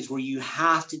modalities where you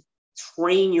have to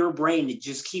train your brain to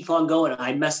just keep on going.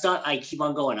 I messed up. I keep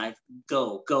on going. I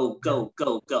go.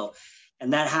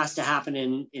 And that has to happen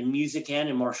in music and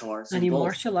in martial arts. And in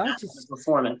martial arts, it's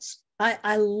performance.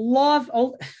 I love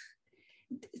all.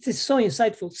 It's so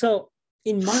insightful. So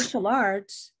in martial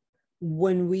arts,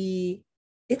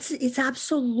 it's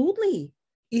absolutely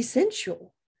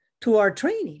essential to our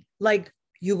training. Like,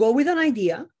 you go with an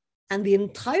idea, and the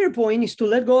entire point is to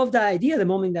let go of the idea the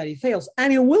moment that it fails.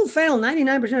 And it will fail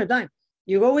 99% of the time.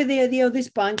 You go with the idea of this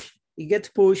punch, it gets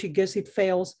pushed, it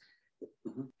fails.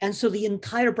 And so the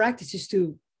entire practice is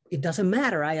it doesn't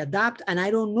matter. I adapt, and I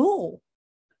don't know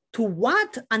to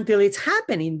what until it's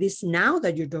happening, this now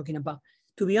that you're talking about.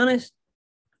 To be honest,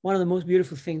 one of the most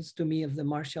beautiful things to me of the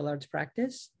martial arts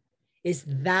practice is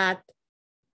that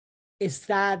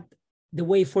the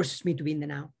way it forces me to be in the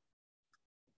now.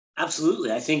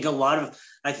 Absolutely. I think a lot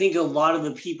of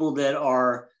the people that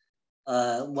are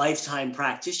lifetime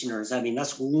practitioners, I mean,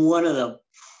 that's one of the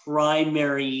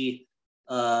primary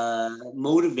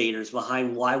motivators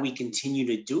behind why we continue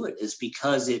to do it, is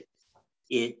because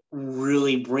it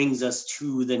really brings us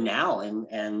to the now,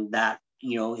 and that,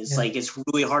 it's like, it's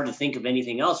really hard to think of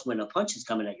anything else when a punch is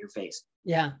coming at your face.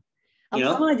 Yeah. I'm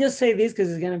going to just say this because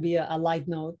it's going to be a light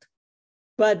note,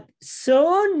 but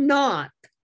so not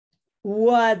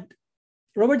what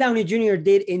Robert Downey Jr.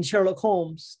 did in Sherlock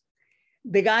Holmes.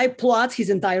 The guy plots his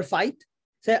entire fight.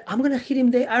 Said, I'm going to hit him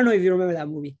there. I don't know if you remember that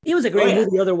movie. It was a great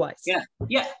movie otherwise. Yeah.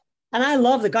 Yeah. And I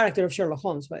love the character of Sherlock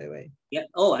Holmes, by the way. Yeah.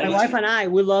 Oh, my wife and I,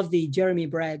 we love the Jeremy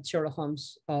Brett Sherlock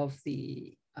Holmes of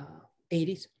the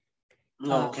 80s.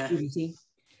 Okay. BBC.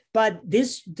 But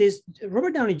this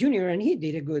Robert Downey Jr., and he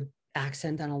did a good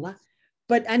accent and all that.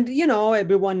 But, and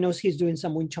everyone knows he's doing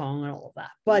some Wing Chun and all of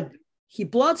that. But he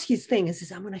plots his thing and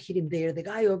says, I'm going to hit him there. The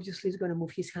guy obviously is going to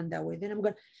move his hand that way. Then I'm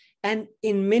going to, and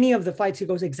in many of the fights, he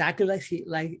goes exactly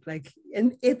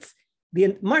and it's,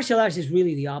 the martial arts is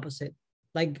really the opposite.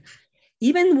 Like,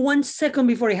 even 1 second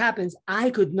before it happens, I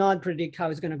could not predict how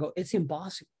it's going to go. It's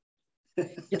impossible.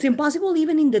 It's impossible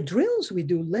even in the drills we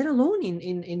do, let alone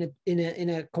in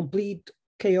a complete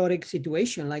chaotic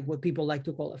situation, like what people like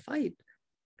to call a fight.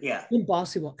 Yeah.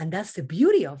 Impossible. And that's the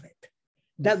beauty of it,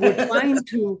 that we're trying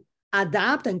to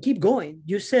adapt and keep going.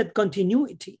 You said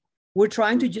continuity. We're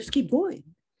trying to just keep going.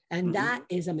 And that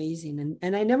is amazing.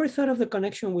 And I never thought of the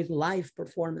connection with live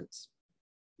performance.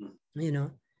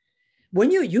 When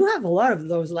you have a lot of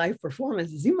those live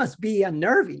performances, it must be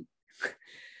unnerving.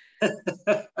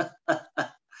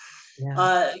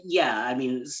 Yeah, I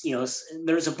mean,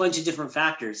 there's a bunch of different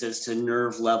factors as to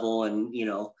nerve level, and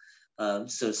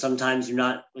so sometimes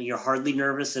you're hardly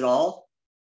nervous at all.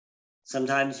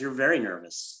 Sometimes you're very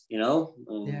nervous, So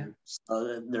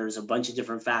there's a bunch of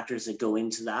different factors that go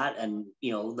into that, and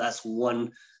that's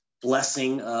one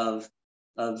blessing of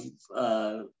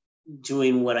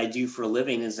doing what I do for a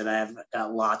living, is that I have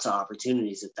got lots of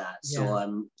opportunities at that. Yeah. So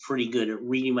I'm pretty good at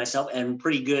reading myself, and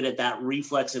pretty good at that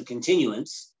reflexive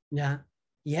continuance. Yeah.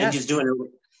 Yeah. And just doing it.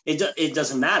 It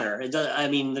doesn't matter. I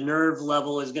mean, the nerve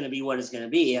level is going to be what it's going to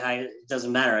be. It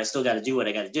doesn't matter. I still got to do what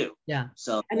I got to do. Yeah.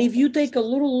 So, and if you take a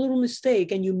little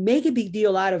mistake and you make a big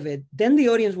deal out of it, then the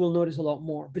audience will notice a lot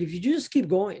more. But if you just keep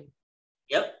going,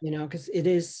 yep. Because it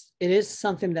is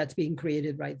something that's being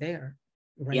created right there.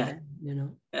 Right there,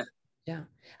 Yeah. Yeah.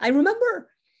 I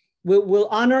remember we'll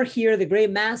honor here the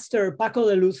great master Paco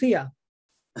de Lucia,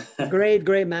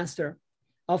 great master,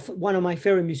 of one of my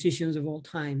favorite musicians of all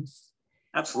times.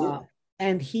 Absolutely.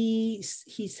 And he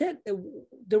said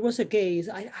there was a case.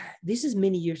 This is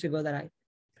many years ago that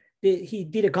he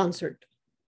did a concert,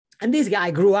 and this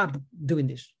guy grew up doing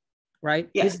this, right?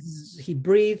 Yeah. He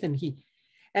breathed,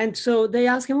 and so they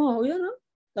asked him,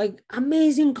 like,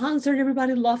 amazing concert,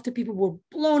 everybody loved it, people were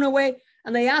blown away,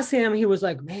 and they asked him, he was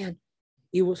like, man,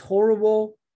 it was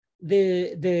horrible.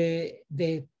 The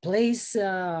place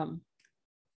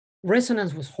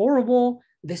resonance was horrible.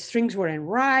 The strings weren't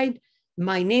right.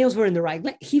 My nails were in the right.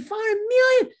 He found a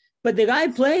million, but the guy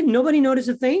played, nobody noticed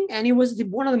a thing. And it was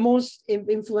one of the most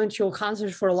influential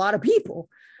concerts for a lot of people.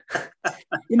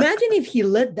 Imagine if he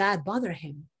let that bother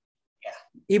him. Yeah.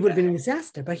 It would have been a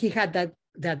disaster, but he had that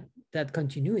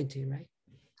continuity, right?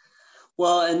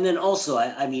 Well, and then also,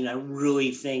 I mean, I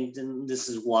really think, and this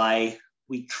is why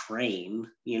we train,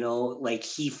 like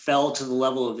he fell to the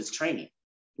level of his training,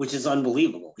 which is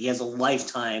unbelievable. He has a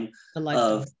lifetime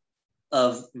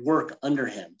of work under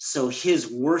him. So his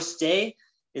worst day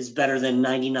is better than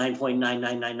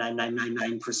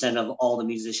 99.9999999% of all the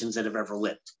musicians that have ever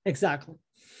lived. Exactly.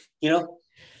 Yeah.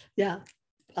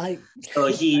 So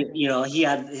he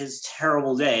had his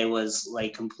terrible day was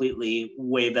like completely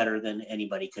way better than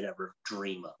anybody could ever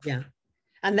dream of. Yeah.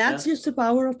 And that's just the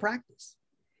power of practice.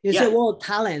 You say, well,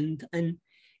 talent, and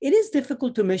it is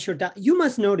difficult to measure that. You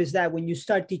must notice that when you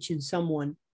start teaching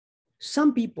someone,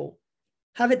 some people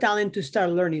have a talent to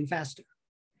start learning faster.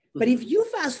 But if you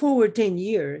fast forward 10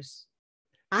 years,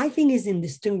 I think it's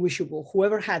indistinguishable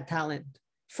whoever had talent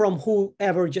from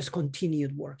whoever just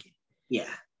continued working.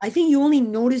 Yeah. I think you only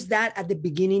notice that at the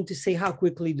beginning to say how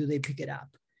quickly do they pick it up.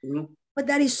 Mm-hmm. But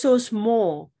that is so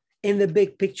small in the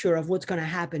big picture of what's going to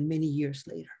happen many years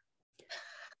later.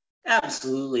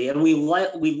 Absolutely. And we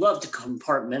love to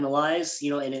compartmentalize,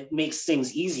 and it makes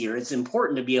things easier. It's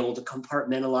important to be able to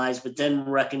compartmentalize, but then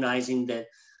recognizing that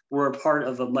we're a part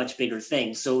of a much bigger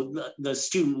thing. So the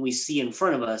student we see in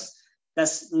front of us,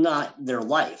 that's not their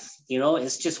life,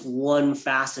 it's just one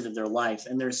facet of their life.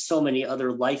 And there's so many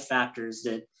other life factors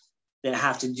that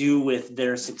have to do with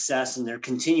their success and their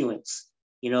continuance,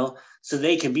 so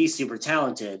they can be super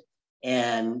talented.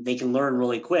 And they can learn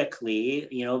really quickly,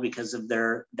 because of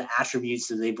the attributes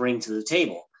that they bring to the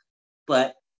table.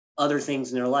 But other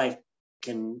things in their life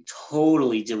can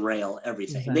totally derail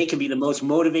everything. Exactly. They can be the most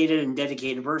motivated and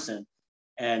dedicated person,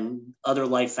 and other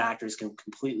life factors can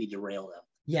completely derail them.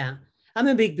 Yeah, I'm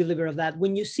a big believer of that.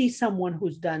 When you see someone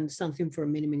who's done something for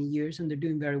many, many years and they're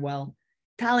doing very well,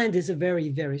 talent is a very,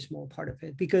 very small part of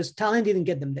it, because talent didn't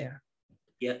get them there.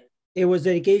 Yeah. It was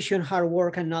dedication, hard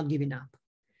work, and not giving up.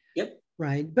 Yep.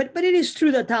 Right. But it is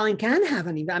true that talent can have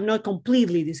an impact. I'm not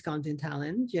completely discounting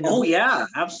talent, Oh, yeah,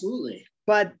 absolutely.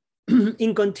 But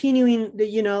in continuing,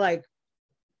 like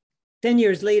 10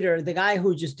 years later, the guy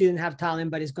who just didn't have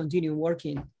talent but is continuing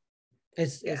working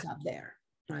is up there.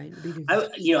 Right. Because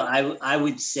I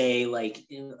would say, like,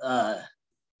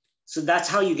 so that's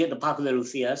how you get the Paco de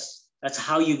Lucias. That's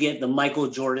how you get the Michael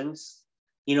Jordans.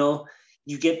 You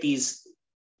get these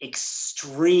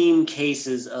extreme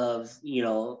cases of,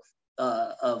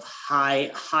 of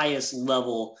highest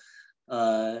level,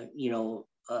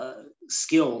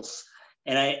 skills.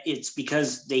 And it's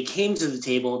because they came to the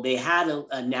table, they had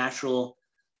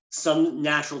some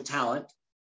natural talent,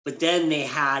 but then they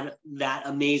had that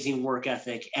amazing work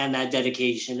ethic and that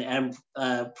dedication and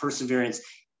perseverance.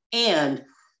 And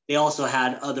they also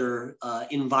had other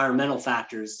environmental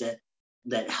factors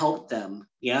that helped them.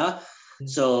 Yeah.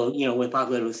 So, with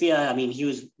Paco de Lucia, I mean, he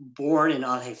was born in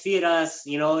Algeciras,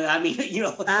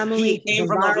 Family, he came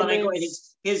from a flamenco.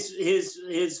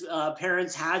 His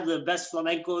parents had the best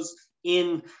flamencos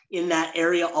in that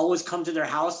area always come to their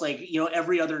house, like, you know,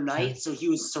 every other night. So he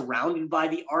was surrounded by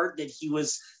the art that he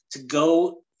was to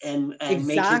go and make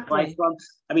his life from.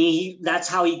 I mean, that's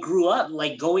how he grew up,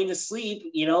 like going to sleep,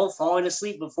 you know, falling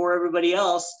asleep before everybody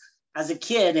else as a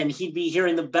kid, and he'd be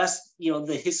hearing the best, you know,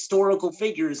 the historical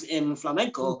figures in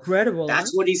flamenco. Incredible.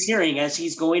 That's what he's hearing as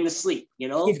he's going to sleep, you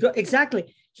know?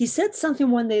 Exactly. He said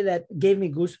something one day that gave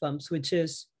me goosebumps, which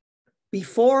is,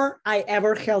 before I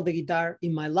ever held the guitar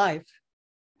in my life,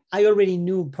 I already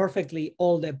knew perfectly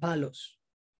all the palos.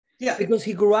 Yeah. Because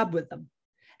he grew up with them.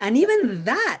 And even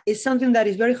that is something that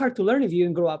is very hard to learn if you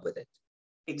didn't grow up with it.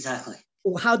 Exactly.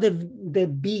 How the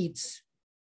beats.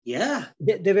 Yeah.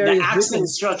 The accent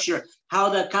structure, how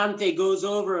the cante goes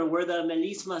over and where the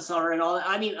melismas are and all that.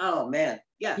 I mean, oh man.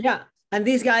 Yeah. Yeah. And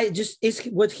this guy just is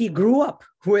what he grew up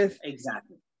with.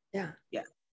 Exactly. Yeah. Yeah.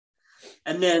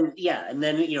 And then,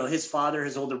 you know, his father,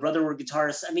 his older brother were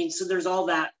guitarists. I mean, so there's all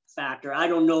that factor. I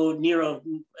don't know near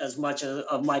as much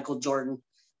of Michael Jordan,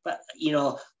 but, you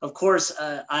know, of course,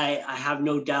 I have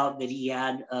no doubt that he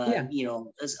had, you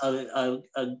know,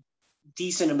 a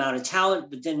decent amount of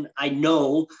talent, but then I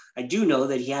do know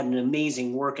that he had an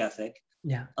amazing work ethic.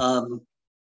 Yeah.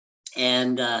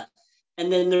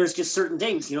 And then there's just certain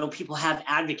things, you know, people have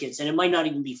advocates, and it might not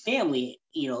even be family,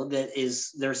 you know, that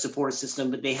is their support system,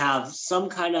 but they have some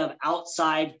kind of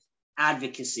outside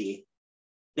advocacy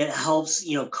that helps,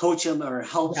 you know, coach them or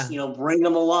helps, you know, bring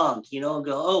them along, you know, and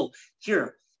go, oh,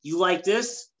 here, you like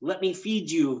this? Let me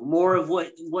feed you more of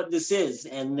what this is.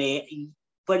 And there's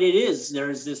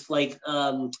this like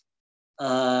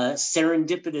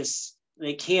serendipitous,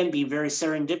 it can be very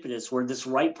serendipitous, where this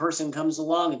right person comes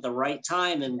along at the right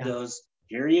time and goes,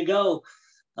 here you go.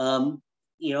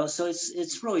 You know, so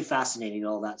it's really fascinating,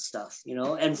 all that stuff, you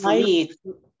know. And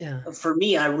for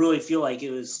me, I really feel like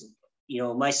it was, you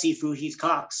know, my Sifu Heath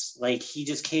Cox, like he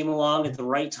just came along at the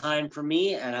right time for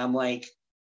me. And I'm like,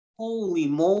 holy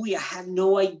moly, I had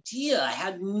no idea.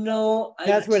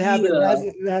 That's what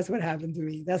happened. That's what happened to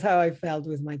me. That's how I felt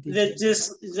with my teacher.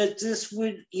 That this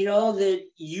would, you know, that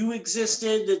you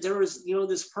existed, that there was, you know,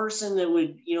 this person that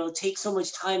would, you know, take so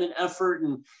much time and effort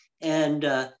and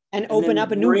open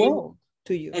up a new world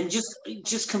to you. And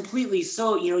just completely,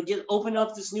 so, you know, just open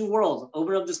up this new world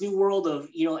of,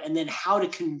 you know, and then how to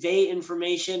convey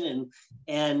information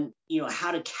and, you know,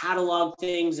 how to catalog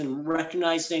things and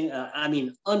recognize things. I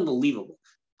mean, unbelievable,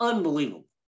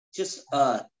 just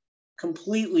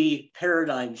completely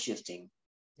paradigm shifting.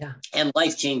 Yeah. And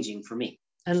life-changing for me.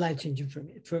 And life-changing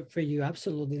for you.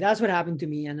 Absolutely. That's what happened to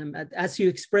me. And as you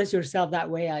express yourself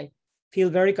that way, I feel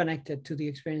very connected to the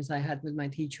experience I had with my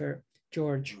teacher,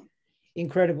 George.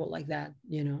 Incredible, like that,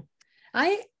 you know.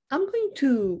 I'm going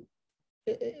to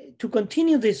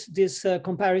continue this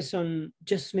comparison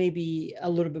just maybe a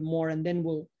little bit more, and then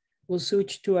we'll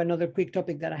switch to another quick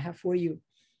topic that I have for you.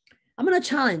 I'm going to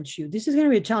challenge you. This is going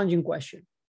to be a challenging question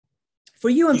for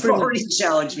you and for me. You've already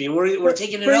challenged me. We're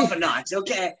taking it up a notch.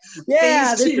 Okay.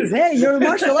 Yeah, hey, you're a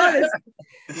martial artist.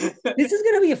 This is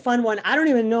going to be a fun one. I don't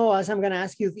even know, as I'm going to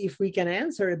ask you if we can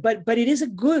answer it, but it is a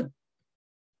good.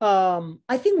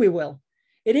 I think we will.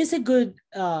 It is a good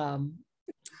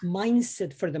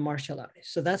mindset for the martial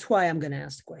artist. So that's why I'm going to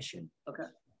ask the question. Okay.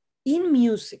 In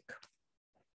music,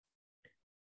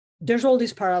 there's all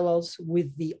these parallels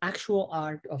with the actual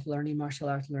art of learning martial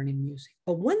arts, learning music.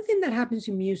 But one thing that happens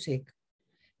in music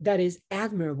that is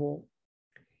admirable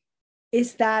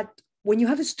is that when you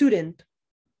have a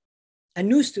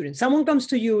new student, someone comes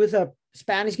to you with a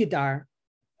Spanish guitar,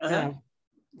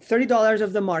 $30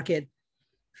 of the market,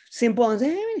 simple, and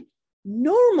say, hey,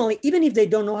 normally, even if they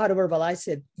don't know how to verbalize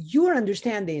it, you are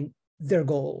understanding their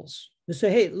goals. You say,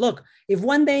 hey, look, if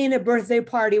one day in a birthday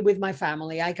party with my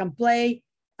family, I can play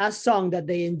a song that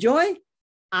they enjoy,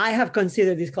 I have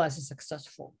considered this class as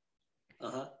successful.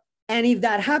 And if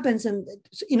that happens, and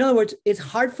in other words, it's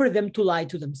hard for them to lie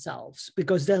to themselves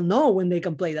because they'll know when they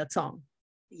can play that song.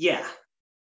 Yeah.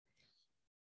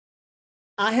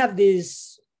 I have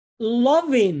this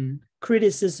loving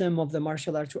criticism of the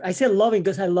martial arts. I say loving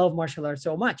because I love martial arts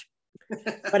so much.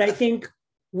 But I think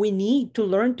we need to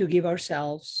learn to give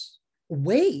ourselves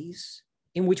ways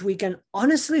in which we can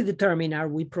honestly determine are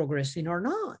we progressing or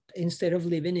not, instead of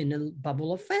living in a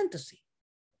bubble of fantasy.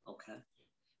 Okay.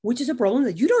 Which is a problem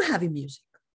that you don't have in music.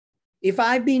 If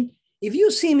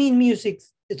you see me in music,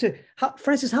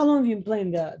 for instance, how long have you been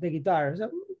playing the guitar?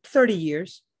 30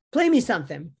 years. Play me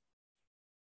something.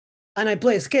 And I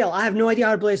play a scale. I have no idea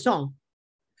how to play a song.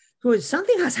 So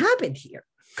something has happened here.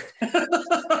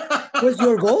 Was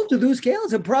your goal to do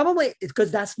scales? And probably it's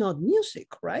because that's not music,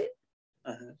 right?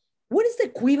 What is the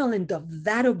equivalent of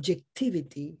that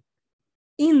objectivity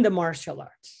in the martial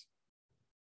arts.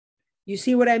 You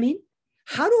see what I mean?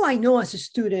 How do I know as a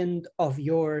student of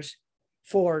yours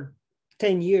for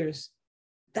 10 years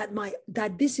that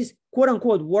this is quote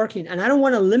unquote working? And I don't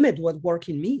want to limit what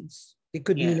working means. It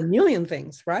could mean a million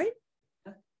things, right?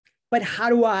 But how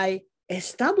do I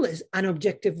establish an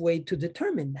objective way to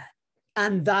determine that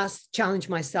and thus challenge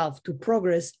myself to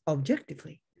progress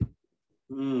objectively?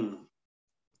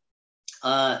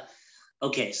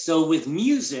 Okay, so with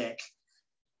music,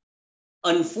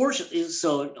 unfortunately,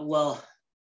 so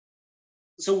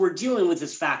we're dealing with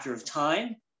this factor of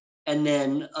time, and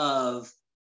then of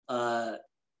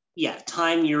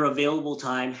time, your available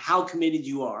time, how committed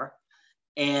you are,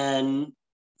 and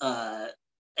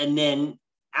then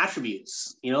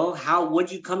attributes,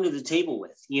 what you come to the table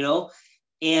with,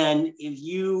 and if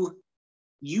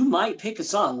you might pick a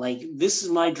song like, this is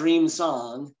my dream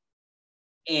song,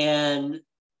 and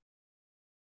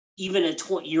even at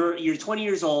 20, you're 20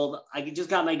 years old, I just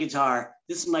got my guitar,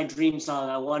 this is my dream song,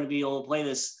 I want to be able to play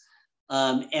this,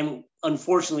 and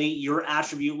unfortunately your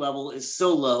attribute level is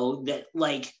so low that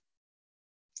like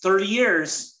 30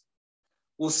 years,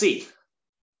 we'll see.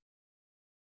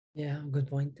 Yeah, good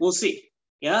point. We'll see.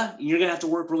 Yeah, you're gonna have to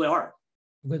work really hard.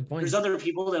 Good point. There's other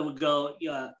people that would go,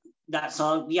 that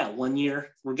song, 1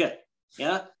 year, we're good.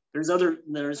 Yeah, there's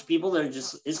people that are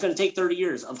just, it's gonna take 30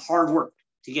 years of hard work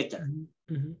to get there.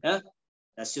 Mm-hmm. Yeah,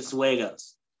 that's just the way it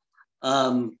goes.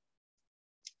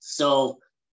 So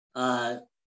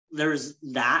there's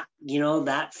that,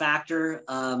 that factor,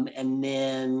 and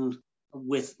then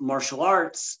with martial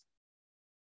arts,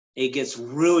 it gets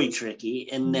really tricky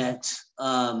in that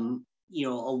a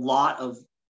lot of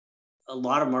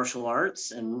martial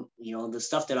arts, and the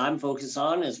stuff that I'm focused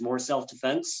on is more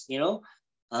self-defense.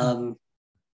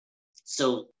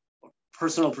 So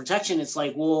personal protection, it's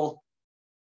like, well,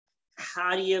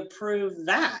 how do you prove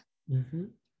that?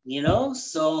 Mm-hmm.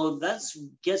 So that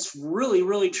gets really,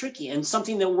 really tricky. And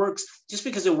something that works, just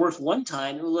because it worked one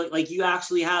time, like you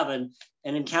actually have an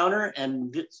encounter,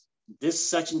 and this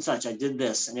such and such, I did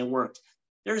this and it worked.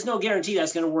 There's no guarantee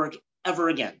that's going to work ever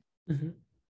again. Mm-hmm.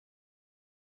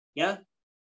 Yeah.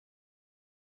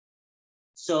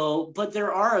 So, but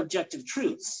there are objective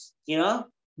truths,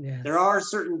 Yes. There are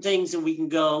certain things that we can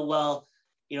go, well,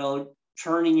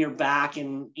 turning your back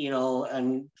and,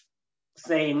 and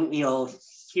saying,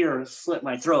 here, slit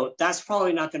my throat. That's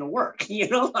probably not going to work.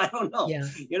 I don't know, Yeah.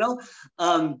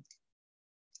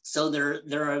 So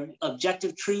there are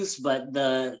objective truths, but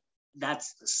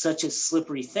that's such a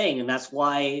slippery thing. And that's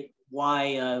why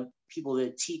people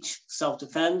that teach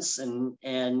self-defense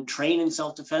and train in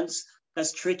self-defense,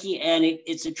 that's tricky. And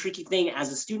it's a tricky thing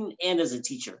as a student and as a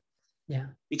teacher. Yeah.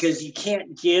 Because you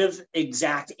can't give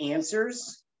exact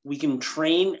answers. We can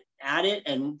train at it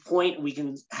and we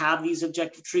can have these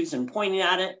objective truths and pointing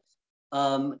at it.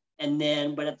 But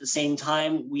at the same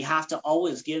time, we have to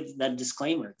always give that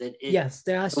disclaimer that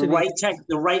there has to be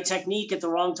the right technique at the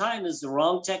wrong time is the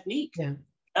wrong technique. Yeah.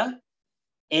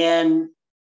 And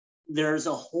there's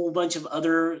a whole bunch of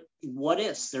other what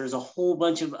ifs. There's a whole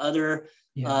bunch of other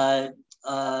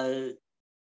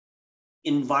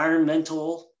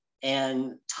environmental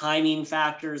and timing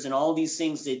factors and all these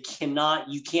things that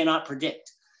you cannot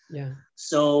predict. Yeah.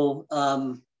 So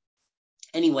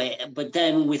anyway, but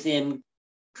then within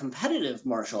competitive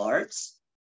martial arts,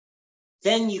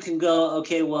 then you can go,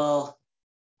 okay, well,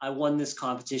 I won this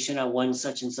competition. I won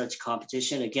such and such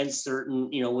competition against certain,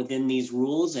 within these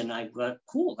rules. And I got,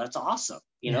 cool, that's awesome,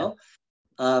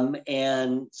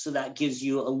 and so that gives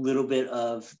you a little bit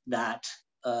of that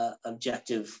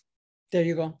objective. There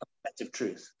you go. Objective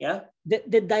truth. Yeah.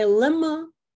 The dilemma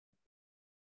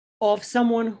of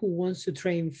someone who wants to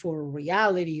train for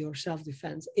reality or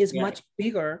self-defense is much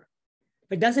bigger,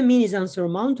 but doesn't mean it's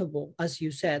unsurmountable, as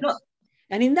you said. No.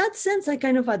 And in that sense, I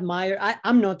kind of admire,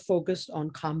 I'm not focused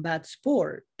on combat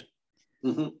sport.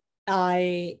 Mm-hmm.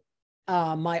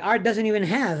 My art doesn't even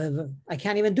I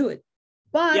can't even do it.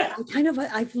 But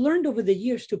I've learned over the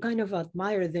years to kind of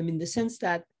admire them in the sense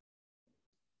that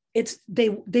they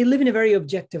live in a very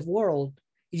objective world.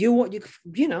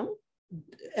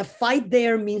 A fight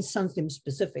there means something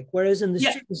specific, whereas in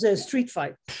the street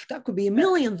fight, that could be a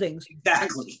million things.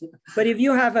 Exactly. But if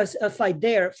you have a fight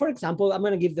there, for example, I'm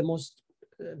going to give the most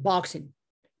boxing.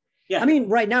 Yeah. I mean,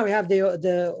 right now we have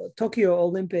the Tokyo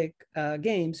Olympic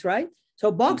Games, right?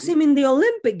 So boxing in the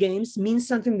Olympic Games means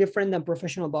something different than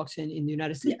professional boxing in the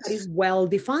United States. It is well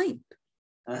defined.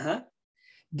 Uh-huh.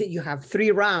 That you have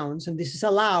 3 rounds and this is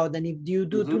allowed. And if you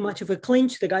do too much of a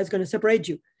clinch, the guy's going to separate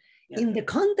you. Yeah. In the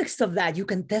context of that, you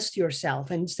can test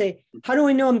yourself and say, how do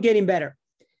I know I'm getting better?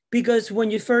 because when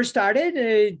you first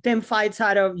started, 10 fights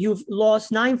out of, you've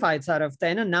lost 9 fights out of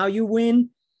 10, and now you win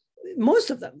most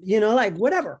of them, you know, like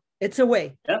whatever, it's a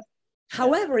way. Yeah.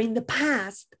 However, in the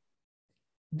past,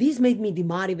 this made me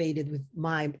demotivated with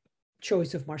my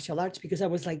choice of martial arts, because I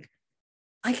was like,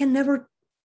 I can never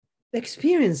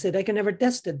experience it. I can never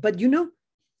test it. But you know,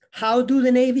 how do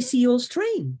the Navy SEALs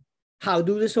train? How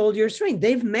do the soldiers train?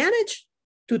 They've managed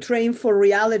to train for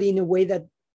reality in a way that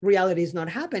reality is not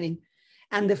happening.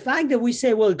 And the fact that we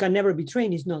say, well, it can never be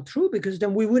trained is not true, because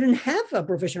then we wouldn't have a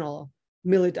professional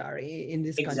military in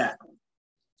this country. Exactly.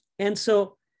 And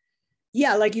so,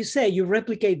 yeah, like you say, you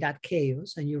replicate that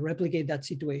chaos and you replicate that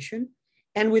situation.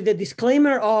 And with the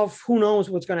disclaimer of who knows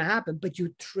what's going to happen, but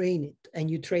you train it and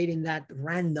you train in that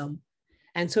random.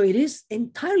 And so it is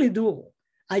entirely doable.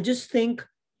 I just think,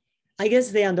 I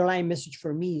guess the underlying message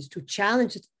for me is to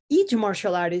challenge each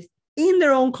martial artist in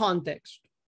their own context,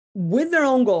 with their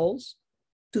own goals,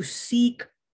 to seek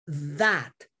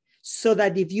that, so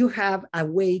that if you have a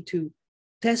way to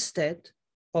test it,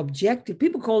 objective,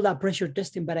 people call that pressure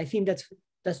testing, but I think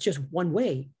that's just one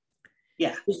way.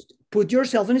 Yeah. Just put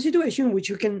yourself in a situation in which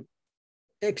you can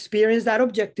experience that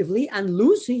objectively, and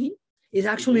losing is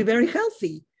actually very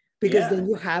healthy, because then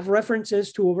you have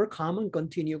references to overcome and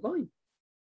continue going.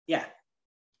 Yeah.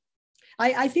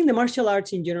 I think the martial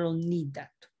arts in general need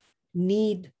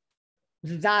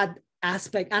that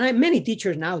aspect. And many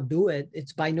teachers now do it.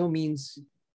 It's by no means,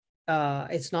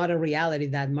 it's not a reality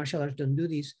that martial arts don't do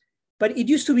this. But it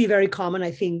used to be very common,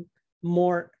 I think,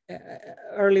 more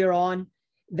earlier on,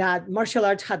 that martial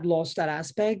arts had lost that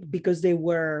aspect because they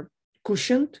were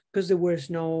cushioned, because there was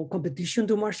no competition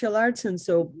to martial arts. And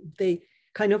so they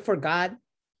kind of forgot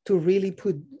to really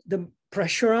put the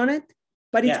pressure on it.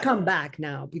 But it's come back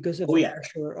now because of the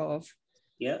pressure of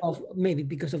maybe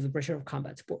because of the pressure of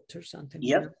combat sports or something.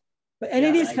 Yep. You know? And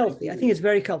it is healthy. I think it's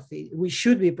very healthy. We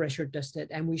should be pressure tested,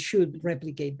 and we should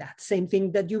replicate that same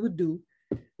thing that you would do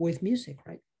with music,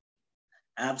 right?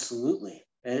 Absolutely.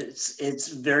 It's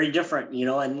very different, you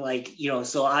know, and like, you know,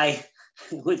 so I,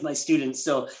 with my students,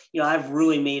 so, you know, I've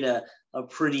really made a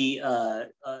pretty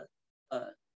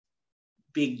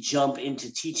big jump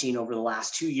into teaching over the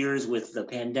last 2 years with the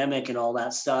pandemic and all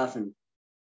that stuff. And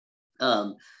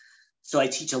so I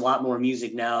teach a lot more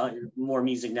music now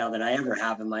than I ever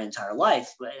have in my entire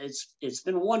life. But it's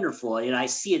been wonderful. And I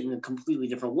see it in a completely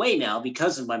different way now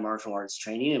because of my martial arts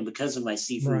training and because of my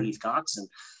Sifu Heath Cox. And,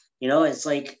 you know, it's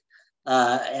like,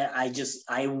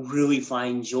 I really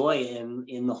find joy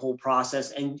in the whole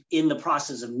process, and in the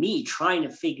process of me trying to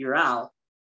figure out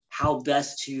how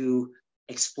best to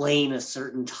explain a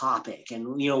certain topic.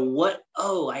 And, you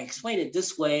know, I explained it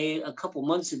this way a couple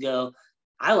months ago.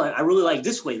 I really like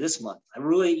this way this month. I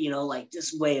really, you know, like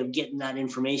this way of getting that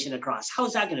information across.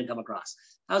 How's that going to come across?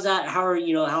 How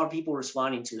are people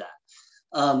responding to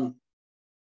that?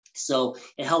 So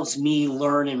it helps me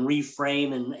learn and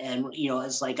reframe, and you know,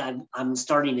 it's like I'm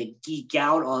starting to geek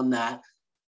out on that,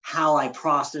 how I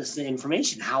process the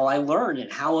information, how I learn,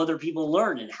 and how other people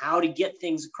learn, and how to get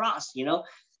things across, you know.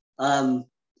 I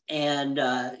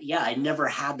never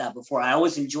had that before. I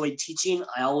always enjoyed teaching.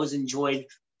 I always enjoyed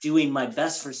doing my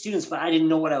best for students, but I didn't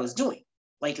know what I was doing,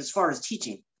 like as far as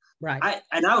teaching. Right.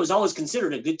 I was always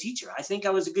considered a good teacher. I think I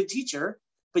was a good teacher,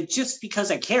 but just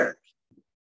because I cared.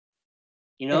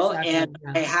 You know, and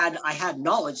I had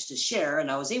knowledge to share, and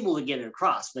I was able to get it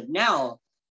across. But now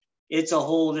it's a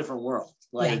whole different world.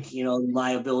 Like, you know,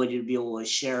 my ability to be able to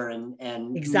share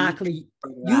and exactly.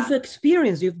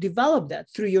 You've developed that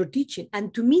through your teaching.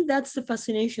 And to me, that's the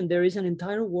fascination. There is an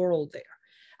entire world there.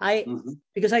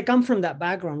 Because I come from that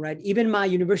background, right? Even my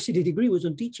university degree was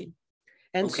on teaching.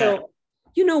 And so,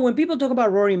 you know, when people talk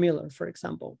about Rory Miller, for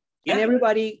example, and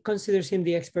everybody considers him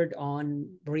the expert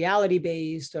on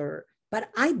reality-based but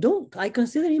I don't. I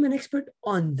consider him an expert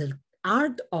on the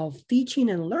art of teaching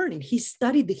and learning. He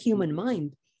studied the human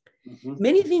mind.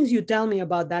 Many things you tell me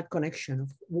about that connection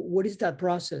of what is that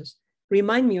process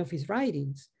remind me of his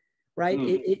writings, right?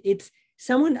 It's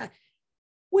someone,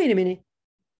 wait a minute,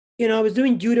 you know, I was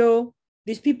doing judo.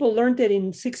 These people learned it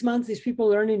in 6 months. These people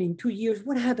learned it in 2 years.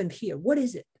 What happened here? What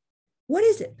is it? What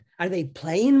is it? Are they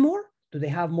playing more? Do they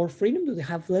have more freedom? Do they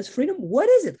have less freedom? What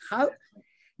is it? How?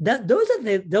 Those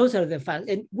are the facts,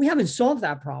 and we haven't solved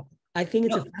that problem. I think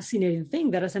it's a fascinating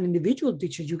thing that as an individual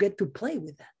teacher, you get to play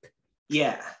with that.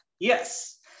 Yeah.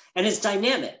 Yes. And it's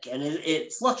dynamic, and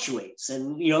it fluctuates,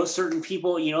 and, you know, certain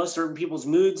people's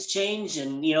moods change,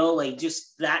 and, you know, like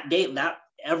just that day, that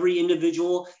every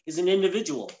individual is an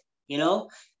individual, you know?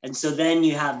 And so then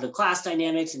you have the class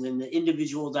dynamics, and then the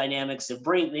individual dynamics that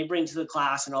they bring to the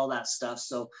class and all that stuff.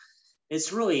 So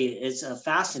it's a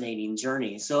fascinating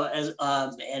journey. So as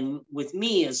and with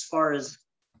me, as far as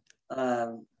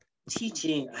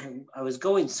teaching, I was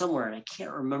going somewhere and I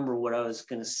can't remember what I was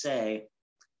going to say.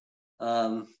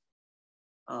 Oh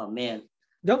man,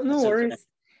 No worries, okay.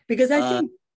 because I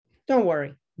think, don't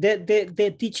worry.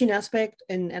 The teaching aspect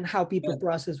and how people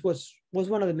process was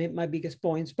one of my biggest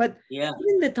points. But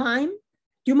in the time,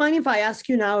 do you mind if I ask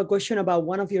you now a question about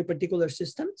one of your particular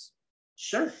systems?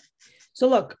 Sure. So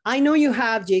look, I know you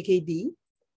have JKD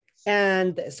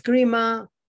and Escrima.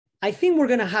 I think we're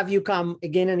going to have you come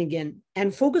again and again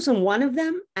and focus on one of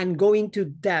them and go into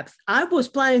depth. I was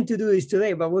planning to do this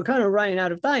today, but we're kind of running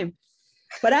out of time.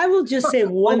 But I will just say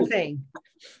one thing.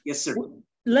 Yes, sir.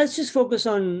 Let's just focus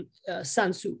on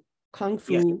San Soo, Kung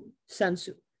Fu San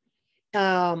Soo.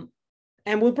 And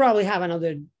we'll probably have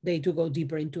another day to go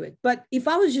deeper into it. But if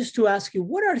I was just to ask you,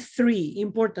 what are 3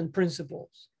 important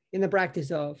principles in the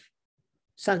practice of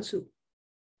San Soo?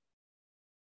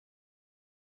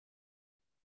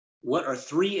 What are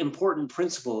 3 important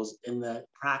principles in the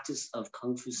practice of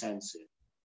Kung Fu San Soo?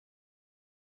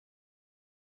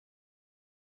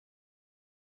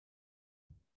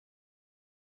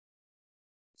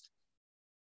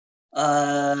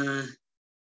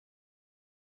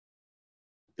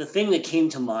 The thing that came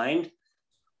to mind,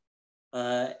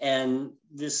 and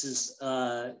this is,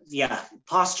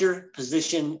 posture,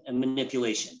 position, and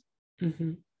manipulation.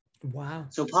 Mm-hmm. Wow.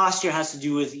 So posture has to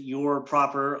do with your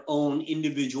proper own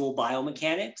individual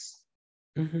biomechanics.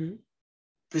 Mm-hmm.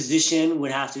 Position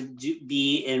would have to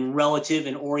be in relative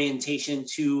and orientation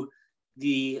to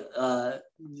the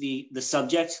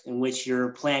subject in which you're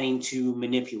planning to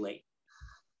manipulate.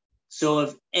 So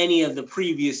if any of the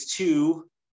previous 2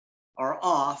 are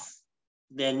off,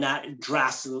 then that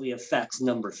drastically affects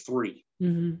number 3.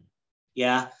 Mm-hmm.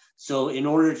 Yeah. So in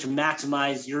order to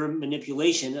maximize your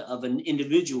manipulation of an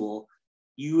individual,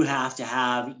 you have to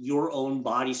have your own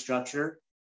body structure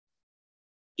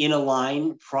in a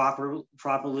line,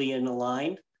 properly in a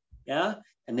line. Yeah.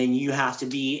 And then you have to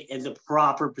be in the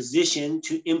proper position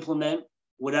to implement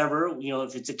whatever,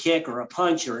 if it's a kick or a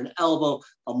punch or an elbow,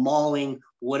 a mauling,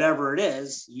 whatever it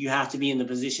is, you have to be in the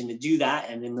position to do that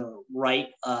and in the right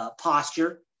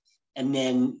posture. And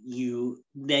then you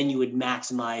would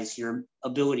maximize your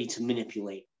ability to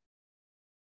manipulate.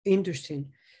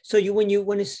 Interesting. So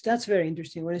that's very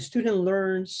interesting. When a student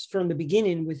learns from the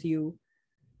beginning with you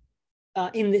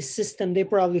in this system, they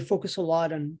probably focus a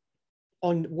lot on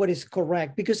what is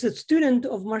correct, because the student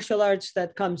of martial arts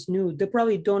that comes new, they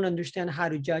probably don't understand how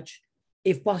to judge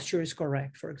if posture is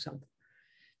correct, for example.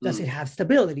 Does it have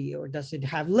stability, or does it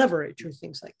have leverage, or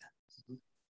things like that?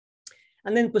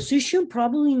 And then position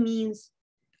probably means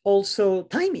also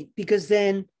timing, because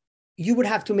then you would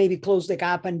have to maybe close the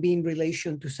gap and be in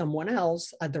relation to someone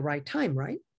else at the right time,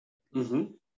 right? Mm-hmm.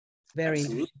 Very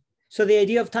Absolutely. Interesting. So the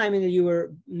idea of timing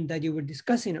that you were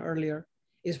discussing earlier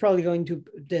is probably going to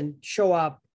then show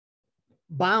up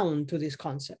bound to these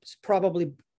concepts,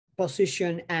 probably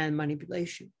position and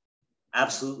manipulation.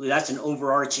 Absolutely. That's an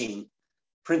overarching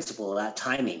principle, that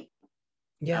timing.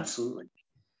 Yeah. Absolutely.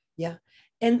 Yeah.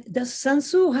 And does San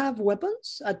Soo have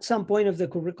weapons at some point of the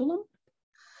curriculum?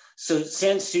 So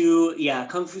San Soo,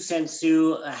 Kung Fu San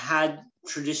Soo had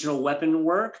traditional weapon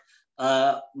work.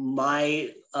 My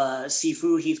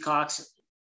Sifu, Heath Cox,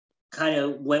 kind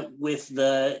of went with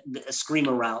the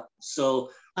Escrima route. So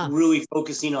really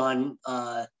focusing on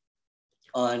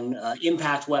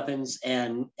impact weapons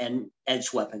and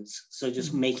edge weapons. So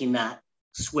just making that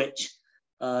switch.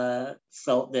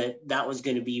 Felt that was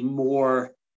going to be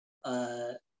more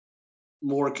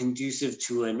conducive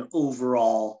to an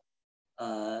overall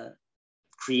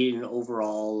creating an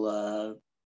overall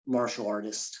martial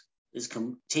artist, is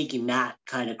taking that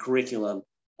kind of curriculum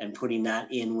and putting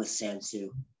that in with San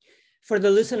Soo. For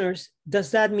the listeners, does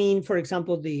that mean, for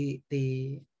example, the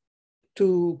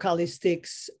 2 Kali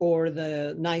sticks or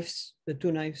the knives, the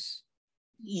 2 knives?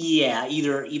 Yeah,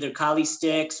 either Kali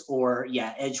sticks or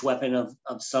edge weapon of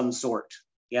some sort.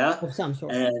 Yeah, of some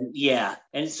sort. And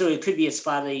and so it could be a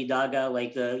spada y daga,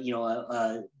 like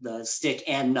the stick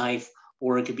and knife,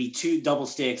 or it could be 2 double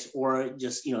sticks, or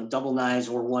just double knives,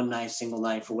 or 1 knife, single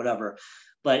knife, or whatever.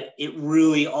 But it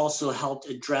really also helped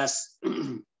address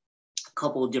a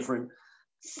couple of different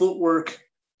footwork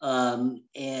and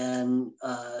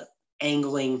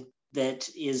angling that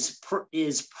is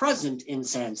present in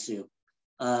San Soo.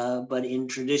 But in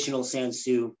traditional San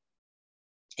Soo,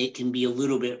 it can be a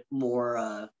little bit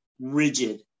more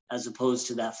rigid, as opposed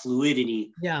to that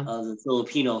fluidity of the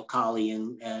Filipino Kali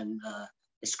and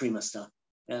Escrima stuff.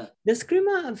 Yeah. The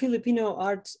Escrima and Filipino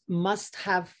arts must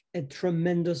have a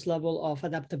tremendous level of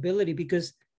adaptability,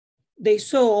 because they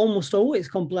so almost always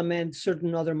complement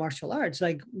certain other martial arts.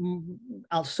 Like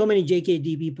so many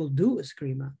JKD people do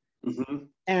Escrima. Mm-hmm.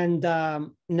 And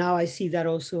now I see that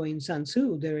also in San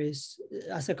Soo, there is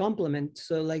as a complement.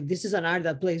 So like this is an art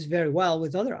that plays very well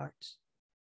with other arts.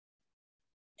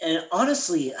 And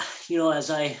honestly, as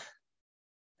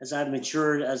I've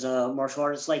matured as a martial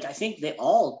artist, like I think they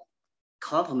all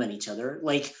complement each other.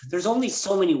 Like there's only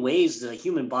so many ways the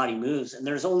human body moves, and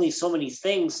there's only so many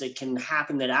things that can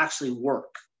happen that actually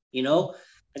work, And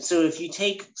so if you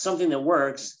take something that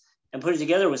works and put it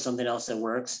together with something else that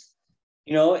works,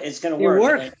 it's going to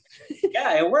work. And,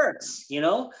 yeah, it works,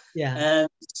 Yeah. And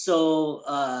so,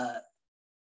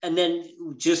 and then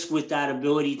just with that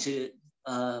ability to,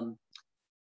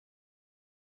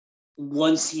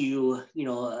 once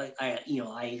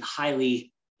I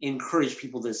highly encourage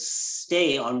people to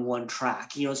stay on one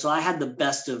track, so I had the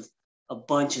best of a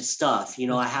bunch of stuff.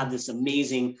 I had this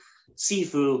amazing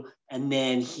Sifu, and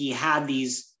then he had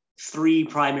these 3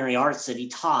 primary arts that he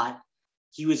taught.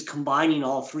 He was combining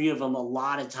all 3 of them a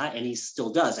lot of time, and he still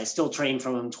does. I still train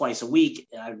from him twice a week.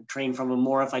 I train from him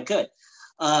more if I could.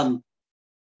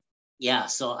 Yeah,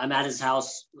 so I'm at his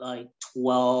house I'm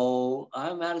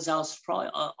at his house probably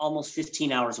almost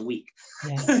 15 hours a week.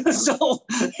 Yeah. So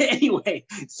anyway,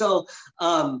 so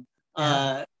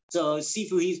so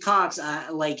Sifu Heath Cox,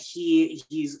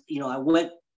 he's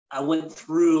I went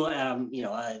through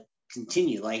I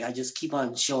continue, like I just keep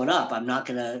on showing up. I'm not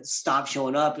gonna stop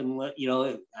showing up, and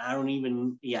I don't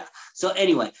even So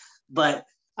anyway, but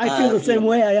I feel the same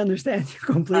way. I understand you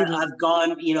completely. I've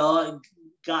gone,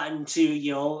 gotten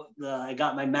to, I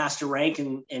got my master rank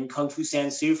in Kung Fu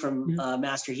San Soo from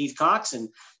Master Heath Cox, and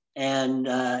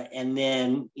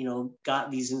then, got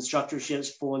these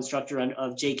instructorships, full instructor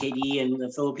of JKD and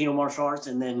the Filipino martial arts,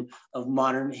 and then of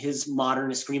his modern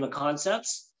Escrima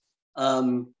concepts.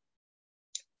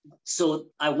 So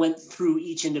I went through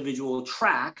each individual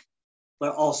track,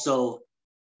 but also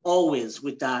always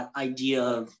with that idea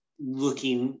of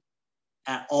looking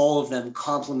at all of them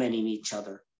complementing each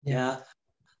other. Yeah.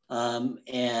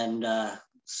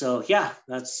 So yeah,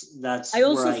 that's I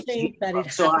also think that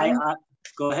it so I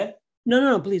go ahead.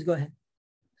 No, please go ahead.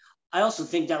 I also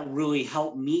think that really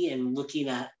helped me in looking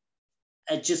at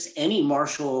just any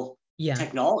martial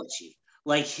technology,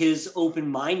 like his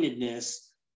open-mindedness.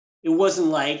 It wasn't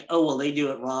like, oh, well, they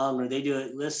do it wrong or they do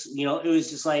it this, it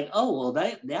was just like, oh,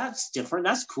 well, that's different.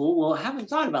 That's cool. Well, I haven't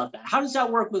thought about that. How does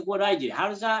that work with what I do?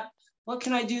 What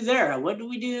can I do there? What do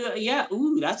we do? Yeah.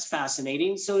 Ooh, that's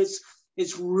fascinating. So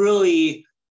it's really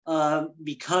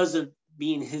because of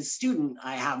being his student,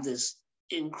 I have this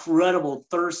incredible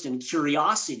thirst and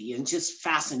curiosity and just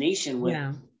fascination with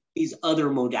these other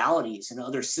modalities and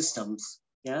other systems.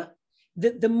 Yeah.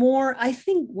 The more, I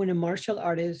think, when a martial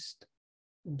artist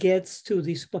gets to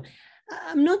this point,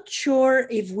 I'm not sure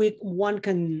if one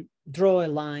can draw a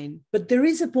line, but there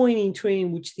is a point in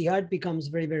training which the art becomes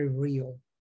very, very real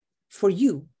for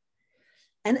you.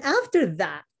 And after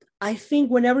that, I think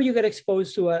whenever you get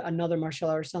exposed to another martial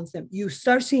art or something, you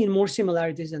start seeing more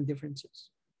similarities than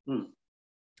differences.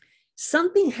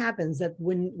 Something happens that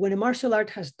when a martial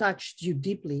art has touched you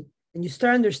deeply and you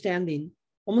start understanding,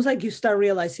 almost like you start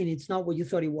realizing it's not what you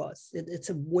thought it was.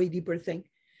 It's a way deeper thing.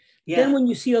 Then when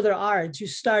you see other arts, you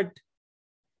start,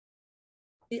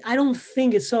 I don't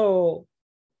think it's so,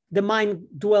 the mind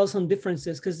dwells on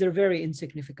differences because they're very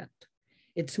insignificant.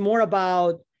 It's more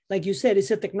about, like you said,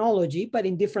 it's a technology, but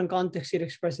in different contexts, it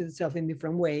expresses itself in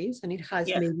different ways. And it has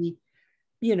maybe,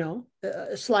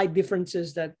 slight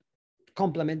differences that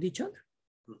complement each other.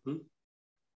 Mm-hmm.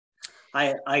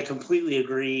 I completely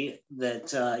agree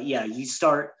that, you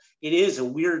start, it is a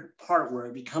weird part where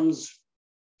it becomes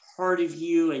part of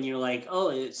you and you're like, oh,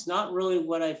 it's not really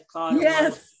what I thought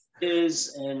it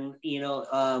is. And,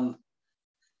 and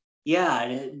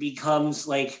it becomes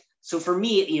like, so for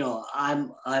me,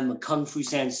 I'm a Kung Fu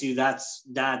San Soo.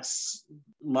 That's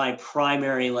my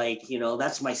primary,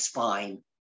 that's my spine,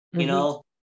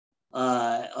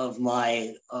 of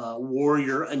my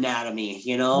warrior anatomy,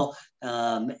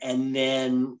 and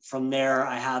then from there,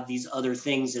 I have these other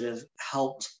things that have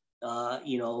helped,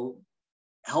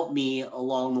 help me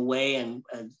along the way, and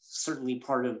certainly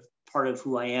part of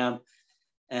who I am.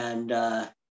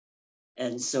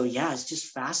 And so, it's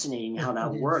just fascinating how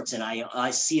that works. And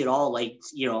I see it all, like,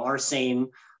 our saying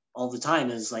all the time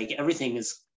is like,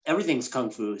 everything's Kung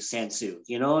Fu San Soo,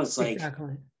 it's like,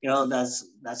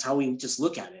 that's how we just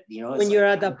look at it. When you're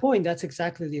at that point, that's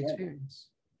exactly the experience.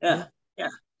 Yeah.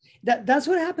 That's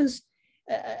what happens.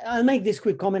 I'll make this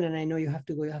quick comment, and I know you have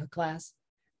to go, you have a class,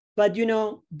 but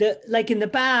like in the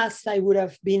past, I would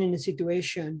have been in a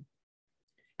situation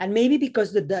And maybe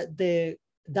because the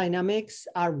dynamics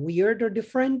are weird or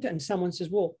different, and someone says,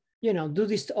 well, you know, do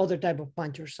this other type of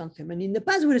punch or something. And in the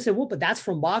past, we would have said, well, but that's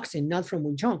from boxing, not from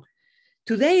Wing Chun.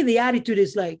 Today, the attitude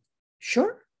is like,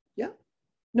 sure, yeah.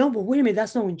 No, but wait a minute,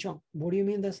 that's not Wing Chun. What do you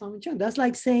mean that's not Wing Chun? That's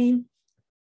like saying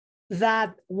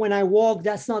that when I walk,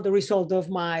 that's not the result of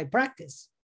my practice.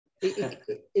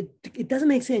 It doesn't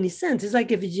make any sense. It's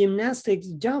like if a gymnastics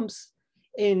jumps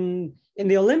in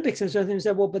the Olympics and something,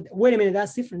 say, well, but wait a minute,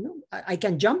 that's different. No, I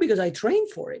can jump because I trained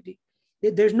for it.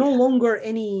 There's no longer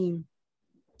any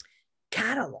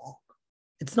catalog.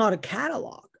 It's not a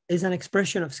catalog. It's an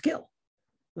expression of skill,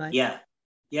 right? Yeah,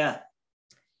 yeah.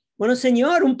 Bueno,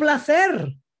 señor, un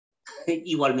placer.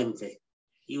 Igualmente,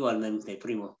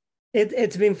 primo.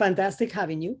 It's been fantastic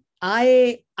having you.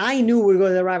 I knew we were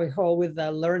going to the rabbit hole with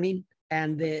the learning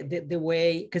and the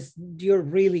way, because you're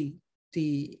really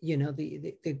the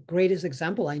greatest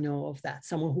example I know of that,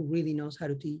 someone who really knows how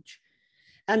to teach.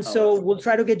 And so we'll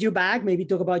try to get you back, maybe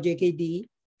talk about JKD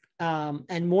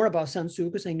and more about San Soo,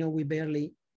 because I know we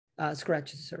barely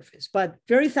scratched the surface. But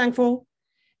very thankful,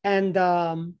 and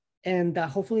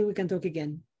hopefully we can talk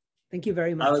again. Thank you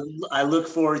very much. I look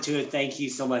forward to it. Thank you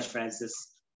so much, Francis.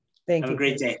 Thank you. Have a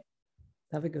great day.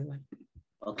 Have a good one.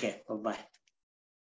 Okay, bye-bye.